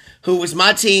Seahawks, who was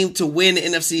my team to win the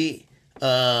NFC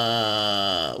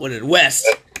West.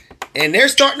 And they're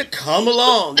starting to come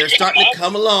along.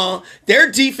 Their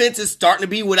defense is starting to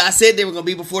be what I said they were going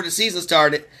to be before the season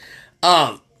started.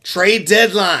 Trade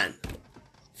deadline.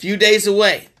 Few days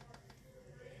away.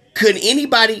 Could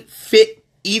anybody fit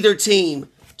either team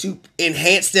to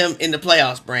enhance them in the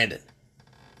playoffs, Brandon?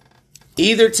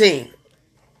 Either team.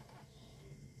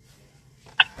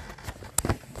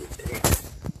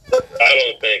 I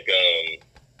don't think.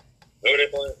 Who are they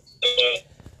playing?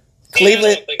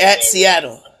 Cleveland at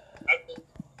Seattle. I think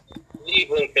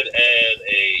Cleveland could add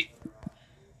a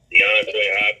DeAndre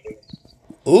Hopkins.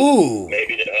 Ooh.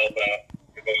 Maybe to help out.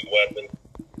 Give him a weapon.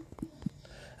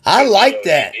 I like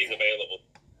that. He's available.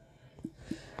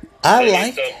 I Maybe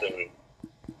like something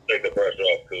take the pressure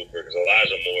off Cooper because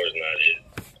Elijah Moore is not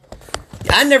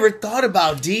it. I never thought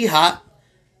about D-Hop.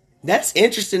 That's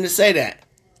interesting to say that.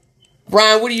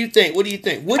 Brian, what do you think?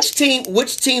 Which team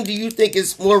do you think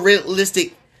is more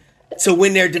realistic to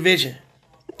win their division?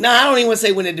 No, I don't even want to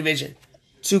say win their division.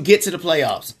 To get to the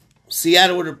playoffs.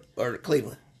 Seattle or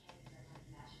Cleveland?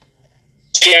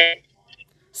 Yeah.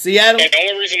 Seattle? And the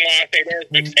only reason why I say that,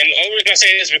 and the only reason I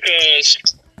say that is because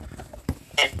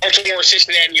Baltimore is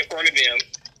Cincinnati in front of them.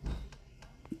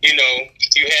 You know,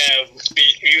 you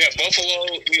have Buffalo,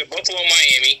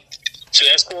 Miami, so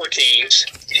that's 4 teams.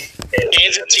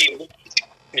 Kansas City,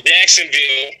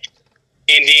 Jacksonville,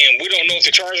 and then we don't know if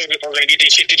the Chargers are going to get their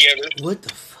shit together. What the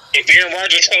fuck? If Aaron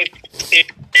Rodgers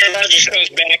comes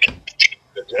back,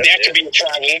 that could be a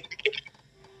problem.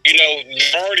 You know,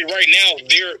 already right now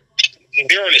they're in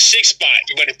the 6th spot,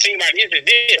 but the thing about it is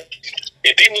that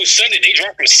if they lose Sunday, they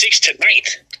drop from 6th to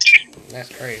 9th. That's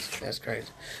crazy.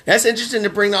 That's interesting to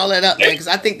bring all that up, man, because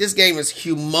I think this game is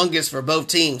humongous for both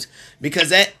teams. Because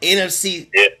that NFC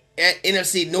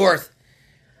North,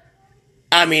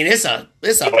 I mean, it's a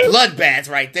bloodbath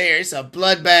right there. It's a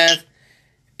bloodbath,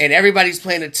 and everybody's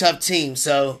playing a tough team.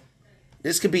 So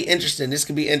this could be interesting.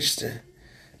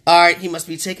 All right, he must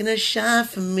be taking a shot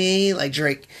from me, like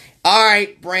Drake. All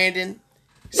right, Brandon.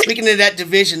 Speaking of that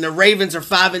division, the Ravens are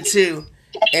 5-2,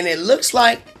 and it looks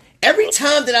like every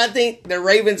time that I think the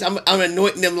Ravens, I'm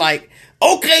anointing them like,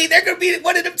 okay, they're gonna be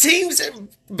one of them teams that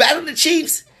battle the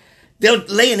Chiefs. They'll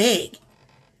lay an egg.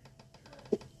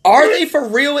 Are they for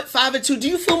real at 5-2? Do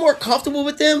you feel more comfortable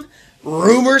with them?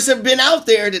 Rumors have been out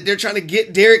there that they're trying to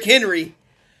get Derrick Henry.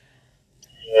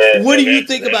 Yeah, what do you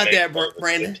think about that,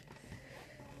 Brandon?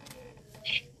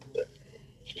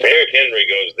 Derrick Henry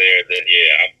goes there, then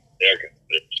they're considered.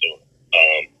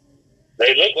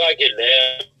 They look like it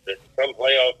now. Come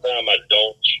playoff time, I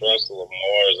don't trust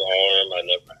Lamar's arm. I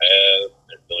never have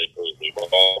until he proves me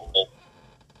wrong.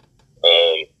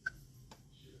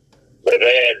 But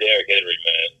they had Derrick Henry,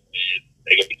 man.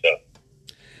 They gonna be tough.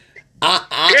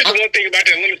 Here's the one thing about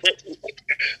that.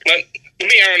 Let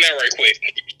me add on that right quick.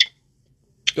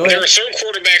 Go ahead. There are certain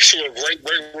quarterbacks who are great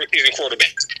regular season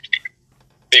quarterbacks.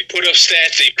 They put up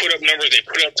stats, they put up numbers, they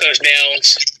put up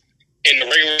touchdowns in the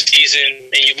regular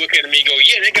season, and you look at him and you go,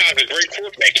 yeah, that guy's a great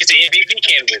quarterback. He's an MVP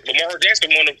candidate. Lamar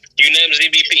Jackson won a unanimous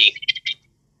MVP.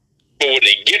 But when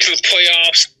they get to the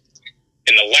playoffs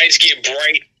and the lights get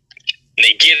bright and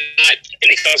they get hot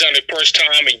and it comes out the first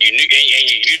time and you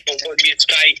know what gets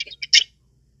tight,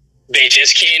 they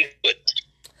just can't do it.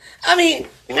 I mean,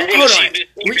 hold on.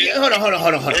 We're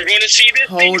going to see this.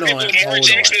 Hold on. Lamar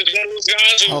Jackson is one of those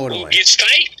guys who gets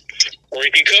tight, or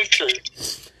he can come through.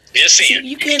 Just saying. See,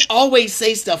 you can't always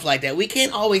say stuff like that. We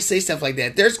can't always say stuff like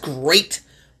that. There's great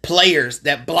players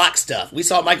that block stuff. We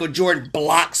saw Michael Jordan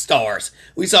block stars.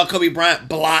 We saw Kobe Bryant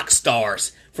block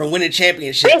stars from winning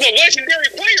championships. Those are legendary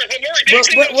players.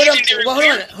 Lamar Jackson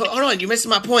hold on. You're missing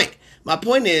my point. My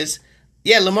point is,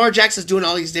 yeah, Lamar Jackson's doing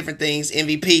all these different things,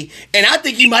 MVP, and I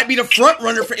think he might be the front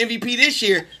runner for MVP this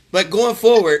year. But going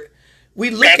forward,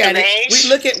 we look at it. We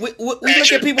look at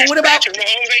people. What about?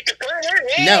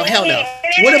 No, hell no.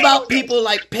 What about people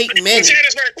like Peyton Manning?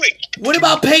 What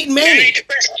about Peyton Manning?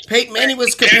 Peyton Manning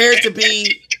was compared to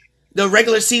be the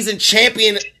regular season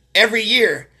champion every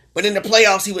year, but in the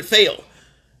playoffs he would fail.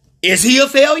 Is he a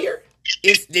failure?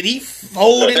 Did he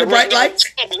fold in the bright lights?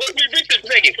 Let's be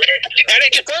thinking? Are they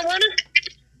your front runner?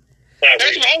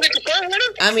 Patrick Mahomes is your front runner?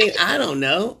 I mean, I don't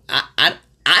know. I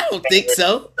don't think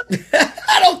so.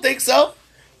 I don't think so.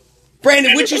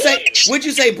 Brandon, what'd you say? What'd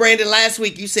you say, Brandon? Last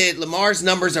week you said Lamar's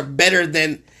numbers are better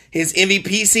than his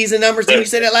MVP season numbers. Did you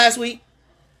say that last week?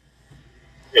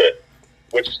 Yeah,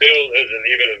 which still isn't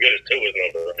even as good as Tua's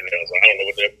number right now. So I don't know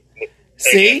what that.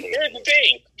 See? Here's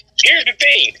the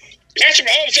thing. Patrick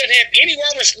Mahomes doesn't have any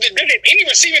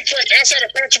receiving threats outside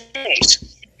of Patrick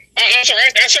Mahomes. I'm sorry,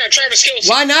 outside of Travis Kelce.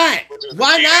 Why not?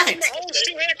 Why not? Mahomes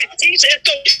still has the teams at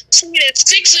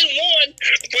 6-1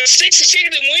 with 6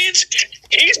 season wins.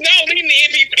 He's now leading the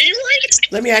MVP race.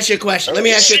 Let me ask you a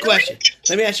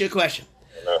question.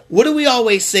 What do we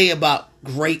always say about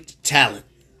great talent?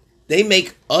 They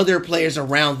make other players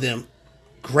around them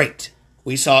great.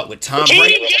 We saw it with Tom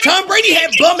Brady. Tom Brady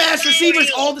had bum-ass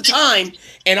receivers all the time,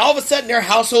 and all of a sudden they're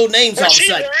household names all of a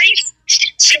sudden.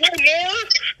 Sky Moore,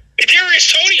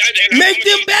 Darius Tony. Make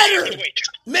them better.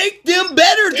 Make them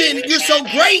better than you're so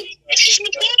great. He's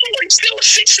still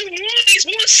 6-1. He's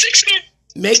won 6 of them.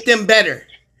 Make them better.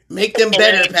 Make them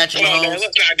better, Patrick Mahomes.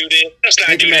 Let's not do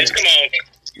this. Come on.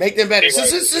 Make them better. We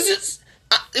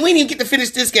didn't even get to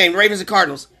finish this game, Ravens and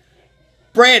Cardinals.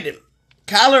 Brandon,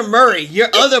 Kyler Murray, your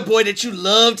other boy that you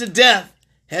love to death,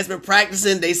 has been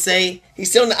practicing. They say he's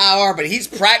still in the IR, but he's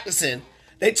practicing.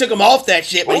 They took him off that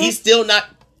shit, but he's not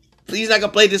going to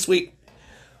play this week.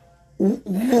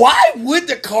 Why would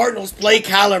the Cardinals play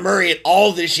Kyler Murray at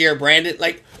all this year, Brandon?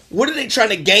 Like, what are they trying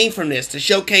to gain from this? To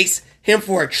showcase him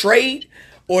for a trade?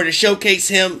 Or to showcase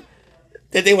him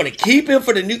that they want to keep him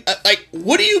for the new...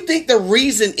 what do you think the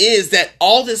reason is that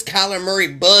all this Kyler Murray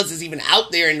buzz is even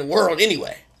out there in the world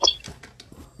anyway?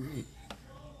 Is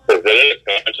it a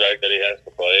contract that he has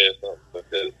to play or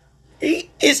something?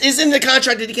 It's in the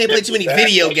contract that he can't play too many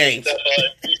video games.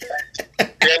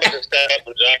 At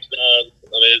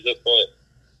this point,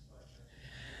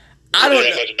 I don't know.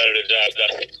 Much better than Josh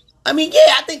Dobbs. I mean,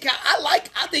 yeah, I think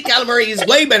Kyler Murray is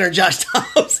way better than Josh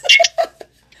Dobbs.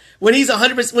 When he's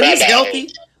 100%,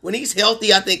 when he's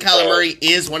healthy, I think Kyler Murray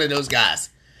is one of those guys.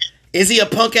 Is he a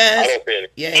punk ass?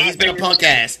 Yeah, he's been a punk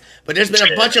ass. But there's been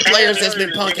a bunch of players that's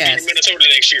been punk ass. Minnesota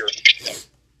next year.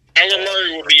 Kyler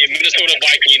Murray will be a Minnesota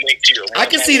Viking next year. I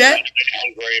can see that.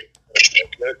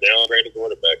 They're downgraded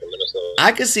quarterback in Minnesota.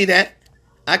 I can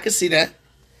see that.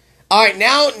 All right,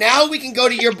 now we can go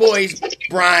to your boys,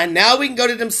 Brian. Now we can go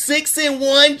to them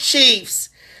 6-1 Chiefs.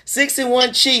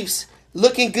 6-1 Chiefs.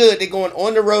 Looking good. They're going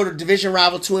on the road to division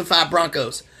rival 2-5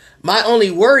 Broncos. My only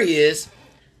worry is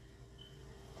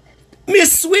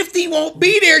Miss Swifty won't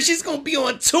be there. She's going to be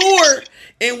on tour.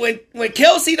 And when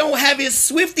Kelsey don't have his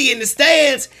Swifty in the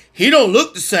stands, he don't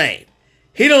look the same.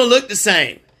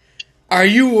 Are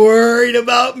you worried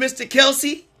about Mr.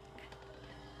 Kelsey?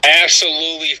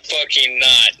 Absolutely fucking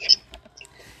not.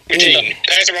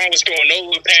 Patrick Mahomes going no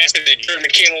look passes to Jordan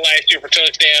McKinnon last year for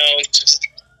touchdowns.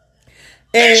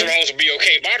 Patrick Mahomes will be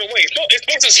okay. By the way, it's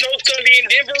supposed to snow Sunday in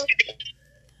Denver.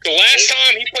 The last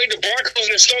time he played the Broncos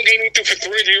in the snow game, he threw for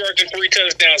 300 yards and 3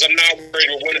 touchdowns. I'm not worried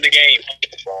with winning the game.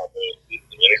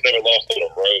 He's never lost on the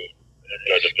road.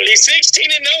 He's 16-0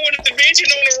 in the division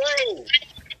on the road.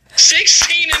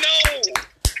 16-0.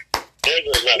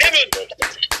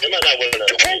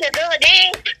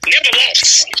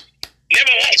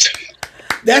 Never lost.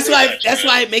 That's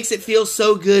why it makes it feel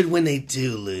so good when they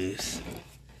do lose.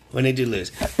 But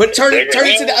turn it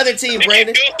to the other team,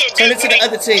 Brandon. Turn it to the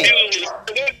other team.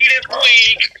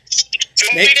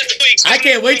 I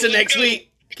can't wait till next week.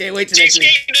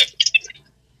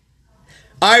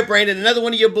 All right, Brandon, another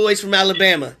one of your boys from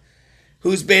Alabama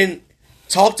who's been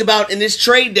talked about in this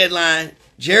trade deadline,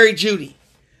 Jerry Jeudy.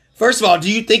 First of all,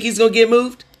 do you think he's going to get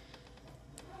moved?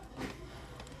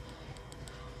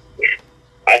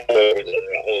 I know there's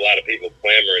a whole lot of people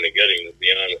clamoring to get him, to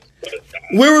be honest. But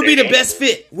where would be the best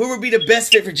fit? Where would be the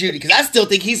best fit for Jeudy? Because I still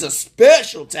think he's a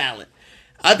special talent.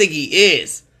 I think he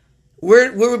is.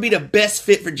 Where would be the best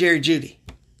fit for Jerry Jeudy?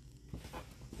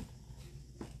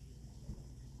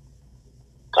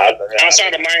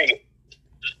 Outside of Miami.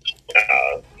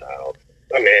 No.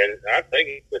 I mean, I think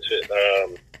he could fit.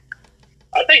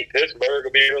 I think Pittsburgh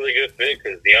would be a really good fit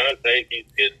because Deontay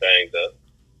keeps getting banged up.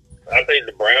 I think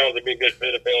the Browns would be a good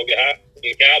fit if they don't get hot.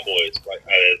 The Cowboys, like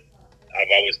I've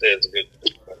always said, it's a good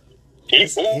fit.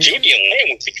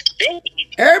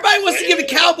 Everybody wants to give the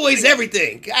Cowboys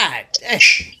everything. God dang.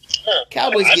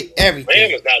 Cowboys get everything.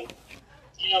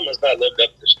 Cam has not lived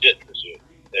up to shit this year,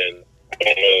 and I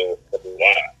don't know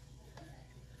why.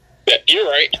 Yeah, you're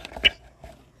right.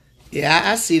 Yeah,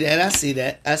 I see that.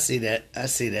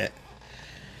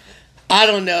 I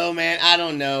don't know, man. I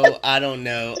don't know.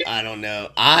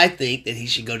 I think that he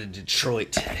should go to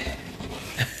Detroit.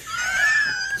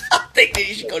 I think that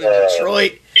he should go to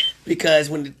Detroit because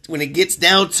when it gets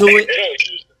down to it,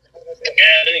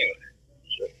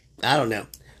 I don't know.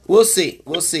 We'll see.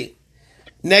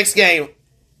 Next game,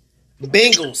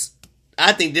 Bengals.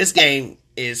 I think this game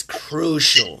is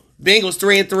crucial. Bengals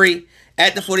 3-3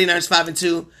 at the 49ers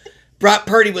 5-2. Brock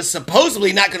Purdy was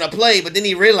supposedly not going to play, but then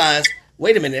he realized,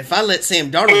 wait a minute, if I let Sam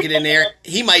Darnold get in there,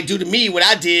 he might do to me what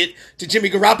I did to Jimmy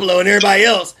Garoppolo and everybody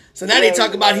else. So now they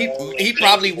talk about he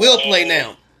probably will play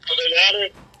now.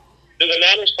 Do the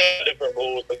Niners play different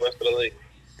rules than the rest of the league?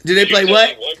 Do they play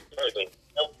what?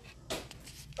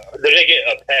 Do they get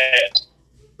a pass?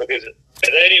 Because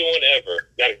has anyone ever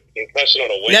got a concussion on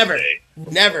a Wednesday?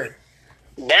 Never.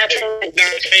 Brock Purdy's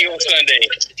not playing on Sunday.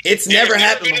 It's never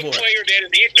happened before.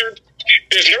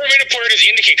 There's never been a player that's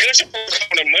in the concussion protocol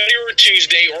on a Monday or a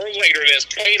Tuesday or later that's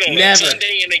played on a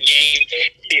Sunday in the game.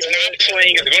 He's not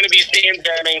playing. It's going to be Sam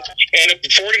Darnold, and the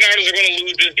 49ers are going to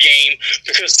lose this game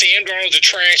because Sam Darnold's a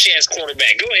trash-ass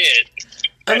quarterback. Go ahead.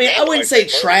 I mean, I wouldn't say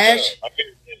trash.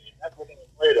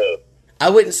 I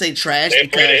wouldn't say trash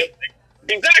because...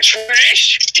 He's not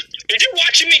trash. Did you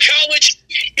watch him in college?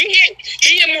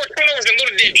 He had more turnovers than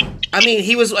Little Debbie. I mean,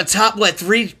 he was a top,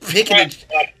 3 pick in the...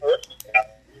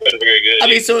 I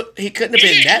mean, so he couldn't have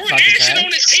been that fucking trash.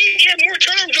 On his team, he had more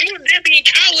turnovers than Little Debbie in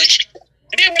college.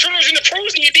 He had more turnovers in the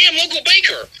pros than your damn local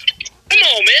baker. Come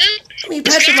on, man. I mean,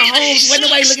 Patrick Mahomes, wasn't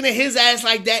nobody looking at his ass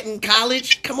like that in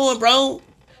college. Come on, bro.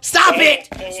 Stop it.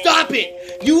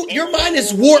 Your mind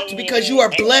is warped because you are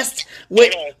blessed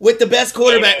with the best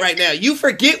quarterback right now. You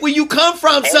forget where you come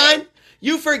from, son.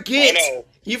 You forget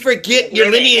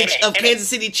your lineage of Kansas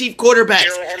City Chief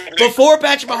quarterbacks. Before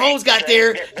Patrick Mahomes got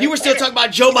there, you were still talking about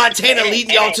Joe Montana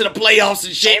leading y'all to the playoffs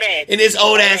and shit in his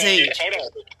old ass age. Hold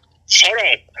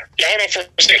on for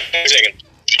a second.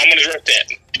 I'm going to address that.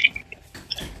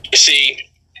 You see,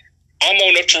 I'm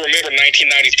old enough to remember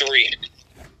 1993.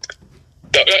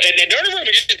 I'm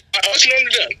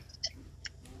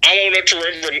old enough to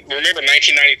remember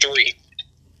 1993.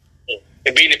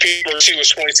 And beating the Pittsburgh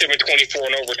Steelers 27-24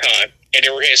 in overtime. And they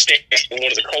were at one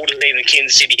of the coldest days in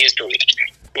Kansas City history.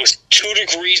 It was 2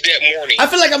 degrees that morning. I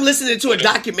feel like I'm listening to a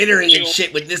documentary and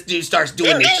shit when this dude starts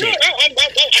doing this shit. No.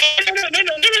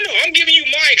 I'm giving you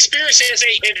my experience as a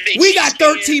we got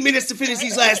 13 minutes to finish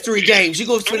these last 3 games. You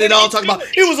go spend it all talking about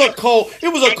it was a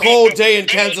cold day in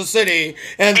Kansas City,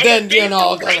 and then you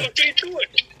know. Let me speak to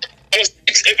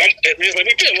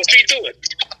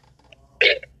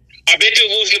it. I bet you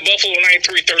losing to Buffalo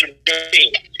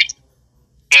 93-13.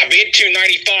 I bet you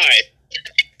 95.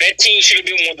 That team should have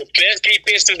been one of the best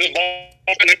defenses of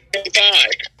all in 95.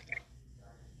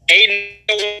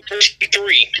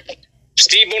 8-3.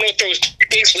 Steve Bono throws 2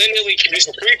 picks. Lynn Hilly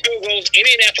missing 3 field goals.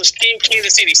 Indianapolis 10,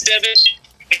 Kansas City 7.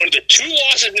 One of the 2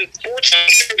 losses in sports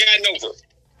I've never gotten over.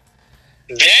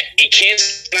 That and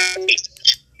Kansas City.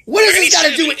 What does this got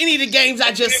to do with any of the games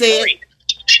I just said?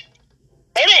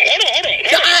 Hold on.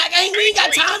 We ain't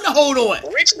got time to hold on.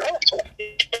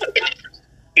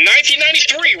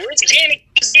 1993, Rich Gannon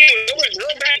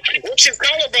works his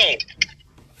collarbone.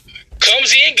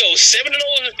 Comes in, goes 7-0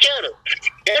 as a starter.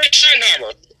 Marty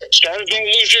Scheinheimer, starters going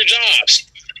to lose their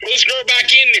jobs. Let's go back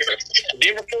in there.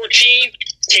 Denver 14,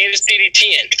 Kansas City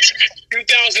 10.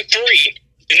 2003,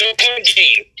 the no-punt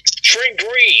game. Trent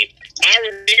Green,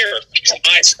 Ira Deer,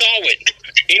 I saw it.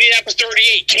 Indianapolis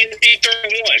 38, Kansas City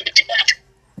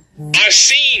 31. I've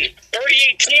seen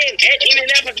 38-10 at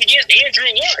Indianapolis against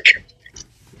Andrew Luck.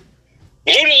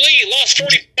 Luna Lee lost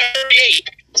 45-38.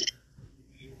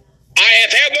 I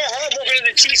have had more heartbroken than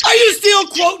the Chiefs. Are you still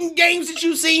quoting games that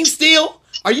you've seen still?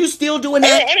 Are you still doing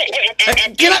that?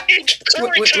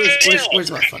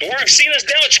 Where's my phone? I've seen us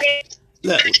down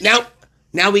 20. Look,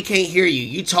 now we can't hear you.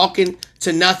 You talking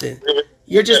to nothing.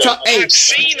 You're just talking. Hey. I've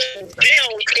seen us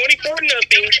down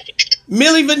 24-0.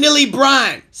 Millie Vanilli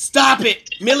Bryan. Stop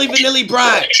it. Millie Vanilli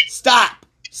Bryan. Stop,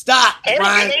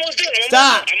 Brian.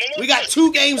 Stop. We got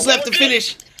 2 games left to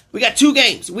finish. We got 2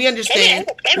 games. We understand.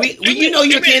 You know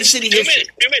your Kansas City history.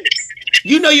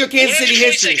 You know your Kansas City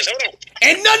history.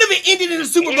 And none of it ended in the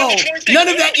Super Bowl. None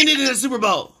of that ended in the Super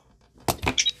Bowl.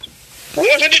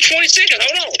 120 seconds.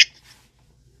 Hold on.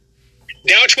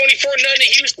 Down 24-0 to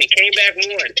Houston. Came back 1.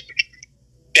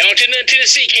 Down to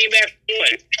Tennessee. Came back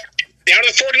 1. Down to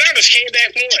the 49ers. Came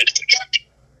back 1.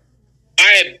 I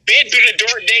have been through the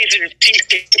dark days of the team.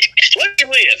 Let me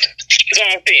live. That's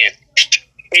all I'm saying.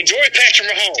 Enjoy Patrick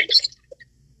Mahomes.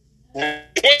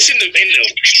 What's in the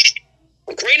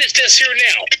greatness that's here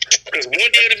now? Because one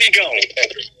day it'll be gone.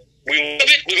 We love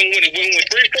it. We're gonna win it. We're gonna win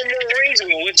 3 or 4 more rings, and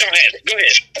we're gonna let y'all have it. Go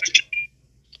ahead.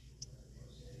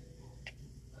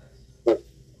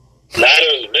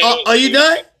 Are you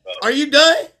done? Are you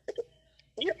done?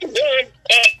 Yeah, I'm done.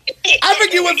 I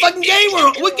forget what fucking game we're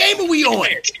on. What game are we on?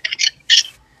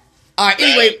 All right.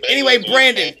 Anyway,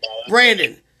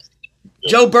 Brandon.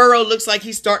 Joe Burrow looks like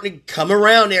he's starting to come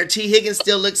around there. T. Higgins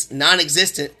still looks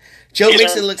non-existent. Joe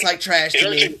Mixon looks like trash to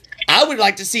me. I would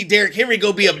like to see Derrick Henry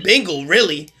go be a Bengal,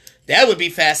 really. That would be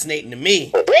fascinating to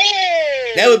me.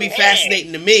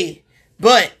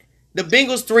 But the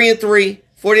Bengals 3-3,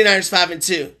 49ers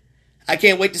 5-2. I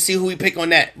can't wait to see who we pick on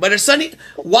that. But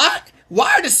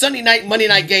why are the Sunday night, Monday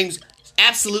night games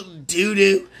absolute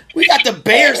doo-doo? We got the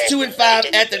Bears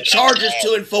 2-5 at the Chargers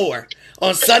 2-4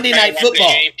 on Sunday night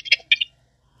football.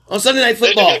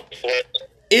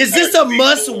 Is this a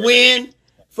must-win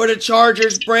for the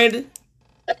Chargers, Brandon?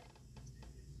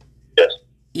 Yes.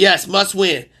 Yes, must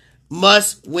win.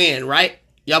 Must win, right?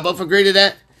 Y'all both agree to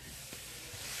that?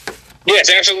 Yes,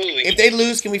 absolutely. If they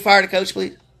lose, can we fire the coach,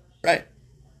 please? Right.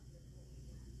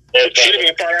 Should have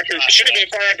been fired after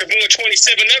blowing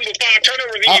 27 with 5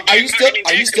 turnovers. Are you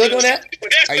still doing that?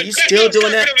 Are you still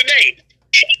doing that?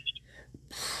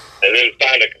 And then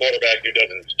find a quarterback who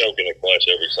doesn't stoke in the clutch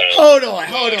every time.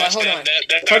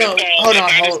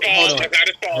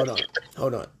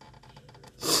 Hold on.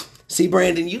 See,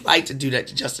 Brandon, you like to do that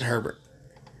to Justin Herbert.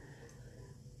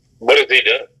 What has he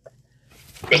done?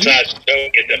 Besides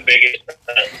stoke at the biggest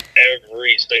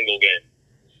every single game.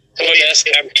 So he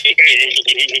kind of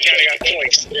got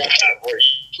points. Where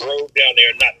he drove down there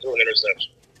and not threw an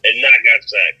interception and not got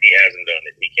sacked. He hasn't done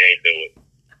it. He can't do it.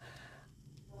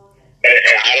 And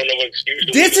I don't know what excuse.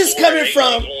 This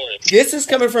is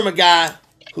coming from a guy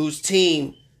whose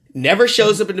team never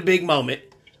shows up in the big moment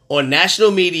on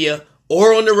national media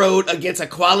or on the road against a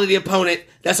quality opponent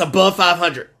that's above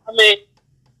 500. I mean,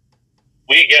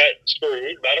 we got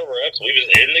screwed by the refs. We was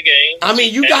in the game. I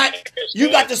mean, you got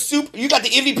the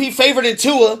MVP favorite in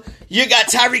Tua. You got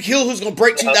Tyreek Hill who's gonna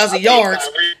break 2,000 yards.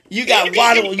 You got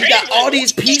Waddle. You got all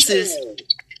these pieces.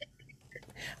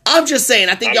 I'm just saying.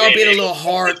 I think y'all being a little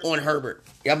hard on Herbert.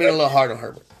 Y'all being a little hard on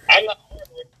Herbert. I'm not.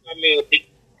 I mean,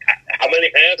 how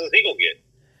many passes he gonna get?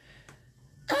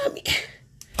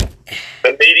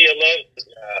 The media loves.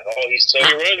 He's so.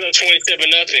 He runs on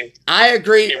 27-0. I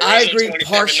agree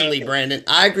partially, Brandon.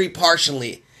 I agree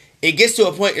partially. It gets to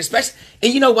a point, especially,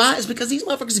 and you know why? It's because these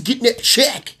motherfuckers are getting that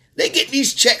check. They get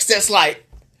these checks that's like.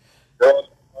 But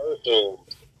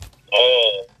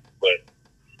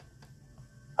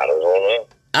I don't know.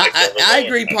 I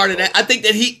agree part of that. I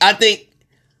think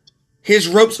his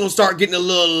rope's gonna start getting a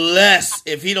little less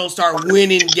if he don't start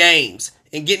winning games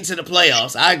and getting to the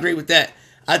playoffs. I agree with that.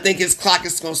 I think his clock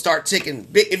is gonna start ticking.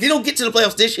 If he don't get to the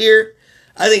playoffs this year,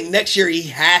 I think next year he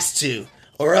has to,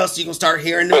 or else you gonna start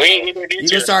hearing them. He ain't here, so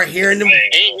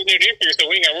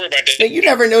we ain't gotta worry about that. Hey, you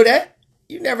never know that.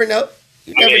 You never know.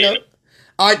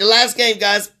 All right, the last game,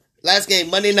 guys. Last game,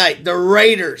 Monday night. The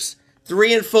Raiders,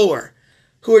 3-4.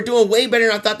 Who are doing way better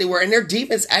than I thought they were. And their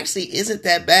defense actually isn't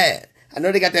that bad. I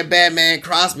know they got that bad man,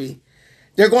 Crosby.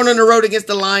 They're going on the road against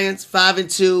the Lions,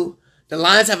 5-2. The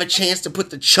Lions have a chance to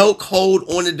put the choke hold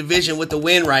on the division with the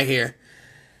win right here.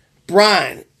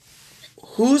 Brian,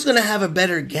 who's going to have a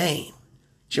better game?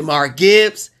 Jamar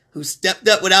Gibbs, who stepped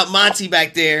up without Monty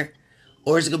back there?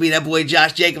 Or is it going to be that boy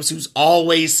Josh Jacobs, who's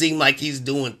always seemed like he's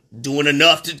doing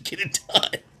enough to get it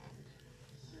done?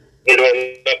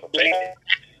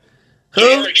 Who?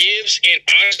 Jamar Gibbs,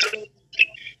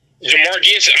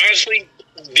 honestly,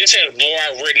 this has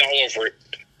blowout written all over it.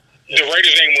 The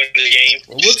Raiders ain't winning this game.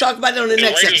 Well, we'll talk about it on the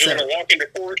next Raiders episode. are going to walk into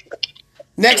court.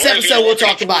 Next episode, we'll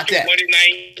talk about that. Monday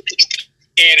night,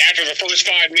 and after the first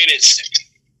 5 minutes,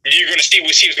 you're going to see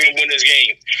who's going to win this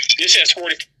game. This has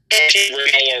 40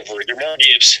 written all over it. Jamar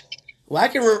Gibbs. Well,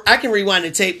 I can rewind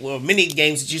the tape. Well, many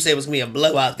games that you say was going to be a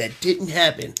blowout that didn't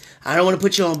happen. I don't want to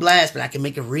put you on blast, but I can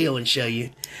make it real and show you.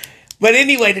 But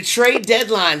anyway, the trade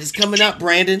deadline is coming up,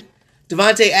 Brandon.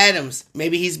 Devontae Adams,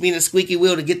 maybe he's being a squeaky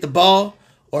wheel to get the ball,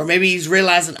 or maybe he's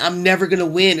realizing I'm never going to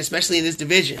win, especially in this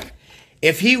division.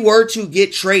 If he were to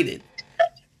get traded,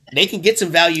 they can get some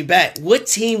value back. What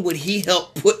team would he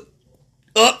help put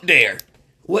up there?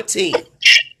 What team?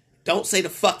 Don't say the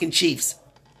fucking Chiefs.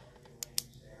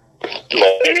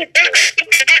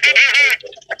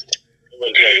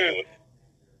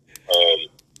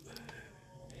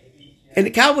 And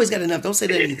the Cowboys got enough. Don't say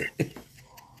that either.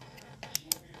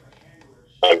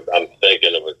 I'm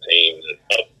thinking of a team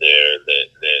that's up there that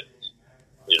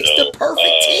it's the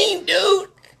perfect team, dude.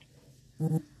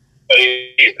 But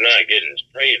he's not getting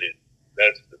traded.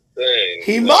 That's the thing.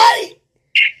 He might.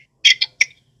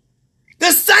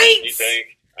 You Saints. think?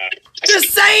 The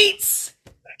Saints.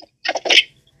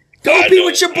 Go be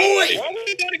with your boy. Why would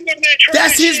he go to that trash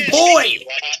That's his ass boy. team?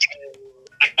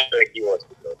 I think he wants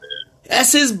to go there.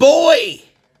 That's his boy.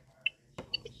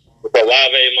 With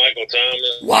Olave, Michael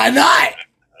Thomas. Why not?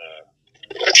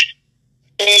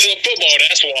 Football,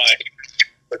 that's why.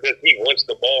 Because he wants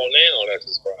the ball now, that's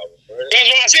his problem. Right? That's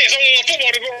why I said it's only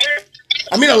football to go there.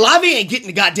 I mean, Olave ain't getting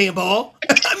the goddamn ball.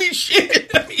 I mean, shit.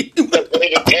 The car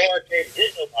can't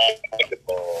get nobody the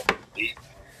ball.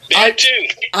 That too.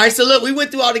 All right, so look, we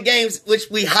went through all the games, which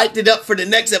we hyped it up for the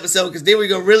next episode, because then we're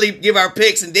going to really give our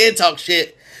picks and then talk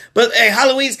shit. But, hey,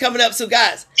 Halloween's coming up, so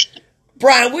guys,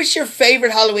 Brian, what's your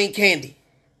favorite Halloween candy?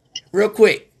 Real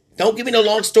quick. Don't give me no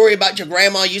long story about your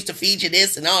grandma used to feed you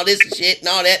this and all this and shit and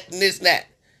all that and this and that.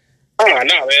 Oh, no, man.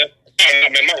 Oh, no,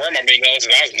 man. My grandma been gone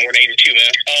since I was born in 82,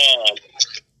 man.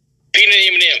 Peanut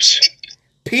M&M's.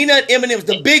 Peanut M&M's,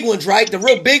 the big ones, right? The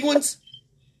real big ones?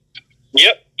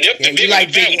 Yep. Yeah, The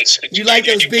big ones. you like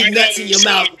those big nuts in your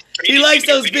mouth. He likes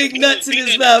those big nuts in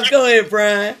his mouth. Go ahead,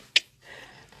 Brian.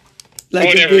 Like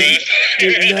Whatever, the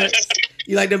big nuts.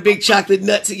 You like them big chocolate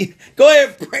nuts in you. Go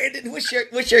ahead, Brandon. What's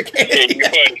your candy?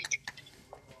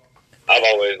 I've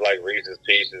always liked Reese's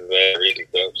Pieces, man. Reese's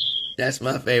Cups. That's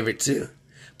my favorite too.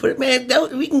 But man,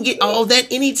 we can get all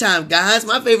that anytime, guys.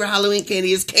 My favorite Halloween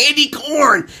candy is candy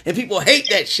corn, and people hate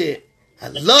that shit. I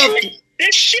love it.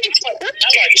 This shit is like, I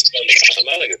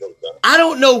like it sometimes. I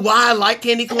don't know why I like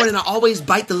candy corn, and I always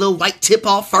bite the little white tip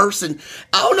off first, and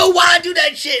I don't know why I do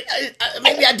that shit.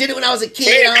 Maybe I did it when I was a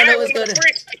kid. I don't know what's going on.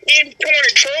 Candy corn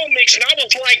and troll mix, and I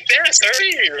was like, that's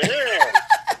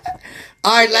her.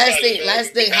 All right,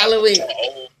 last thing, Halloween.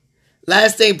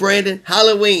 Last thing, Brandon,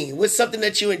 Halloween. What's something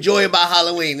that you enjoy about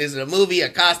Halloween? Is it a movie, a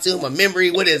costume, a memory?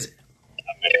 What is it?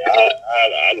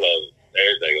 I love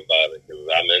everything about it because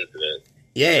I'm into that.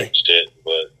 Yeah. Shit,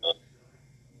 but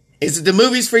is it the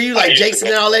movies for you, like Jason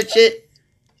and all that shit?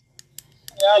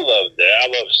 yeah, I love that. I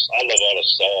love all the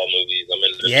Saw movies. I'm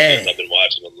into Yeah. I've been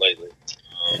watching them lately.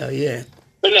 Hell yeah.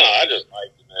 But no, I just like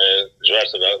it, man.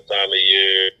 Dress about the time of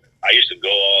year. I used to go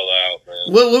all out,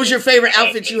 man. What was your favorite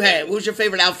outfit you had? What was your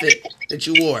favorite outfit that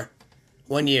you wore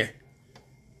one year?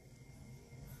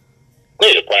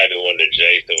 Maybe probably one of the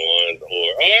Jason ones,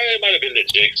 or it might have been the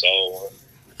Jigsaw one.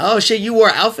 Oh shit, you wore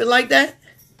an outfit like that?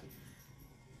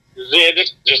 Yeah,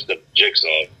 just the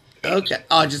Jigsaw. Okay.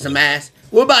 Oh, just a mask.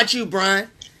 What about you, Brian?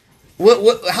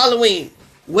 What Halloween?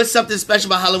 What's something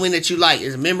special about Halloween that you like?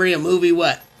 Is it a memory, a movie,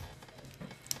 what?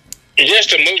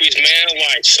 Just the movies, man,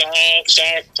 like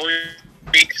Saw 3,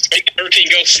 13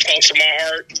 Ghosts close to my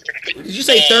heart. Did you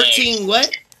say 13 what?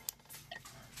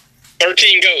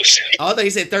 13 Ghosts. Oh, I thought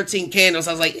you said 13 candles.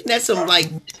 I was like, that's some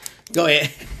like. Go ahead.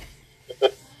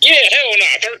 Yeah, hell no,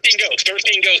 13 Ghosts.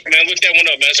 13 Ghosts, man. Look that one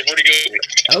up, man. That's a pretty good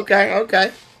one.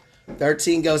 Okay.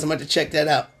 13 Ghosts. I'm about to check that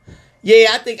out. Yeah,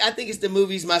 I think it's the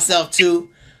movies myself too.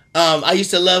 I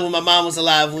used to love when my mom was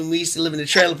alive when we used to live in the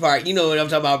trailer park. You know what I'm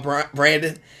talking about,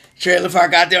 Brandon? Trailer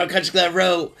park out there on Country Club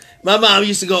Road. My mom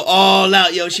used to go all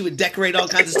out, yo. She would decorate all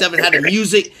kinds of stuff and had the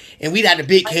music, and we'd have the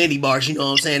big candy bars. You know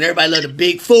what I'm saying? Everybody loved the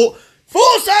big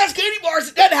full-size candy bars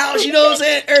at that house, you know what I'm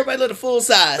saying? Everybody loved the full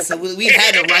size, so we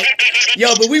had it right.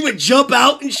 Yo, but we would jump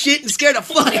out and shit and scare the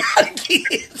fuck out of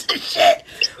kids and shit.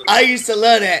 I used to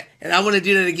love that, and I want to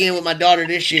do that again with my daughter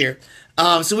this year.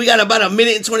 So we got about a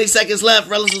minute and 20 seconds left.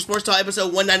 Rellism Sports Talk,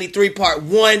 episode 193, part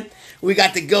 1. We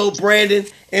got to go, Brandon,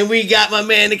 and we got my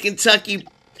man in Kentucky,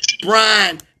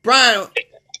 Brian. Brian,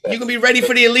 you gonna be ready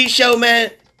for the Elite Show, man?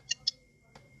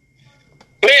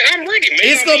 Man, I'm ready, man.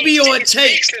 It's gonna be on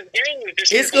tape.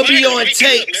 It's gonna be on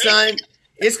tape, son.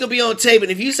 It's gonna be on tape. And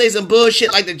if you say some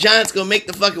bullshit like the Giants gonna make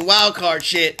the fucking wild card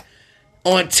shit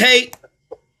on tape,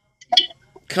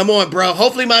 come on, bro.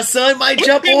 Hopefully my son might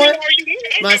jump on.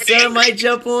 My son might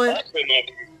jump on.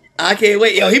 I can't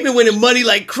wait. Yo, he been winning money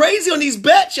like crazy on these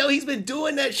bets. Yo, he's been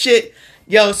doing that shit.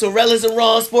 Yo, so Rellism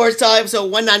Raw Sports Talk, episode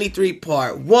 193,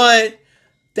 part 1.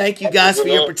 Thank you guys for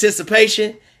your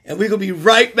participation. And we're going to be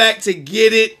right back to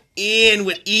get it in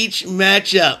with each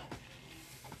matchup.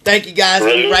 Thank you guys.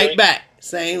 We'll be right back.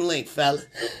 Same link, fella.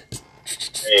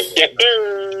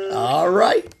 All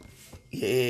right. Yeah.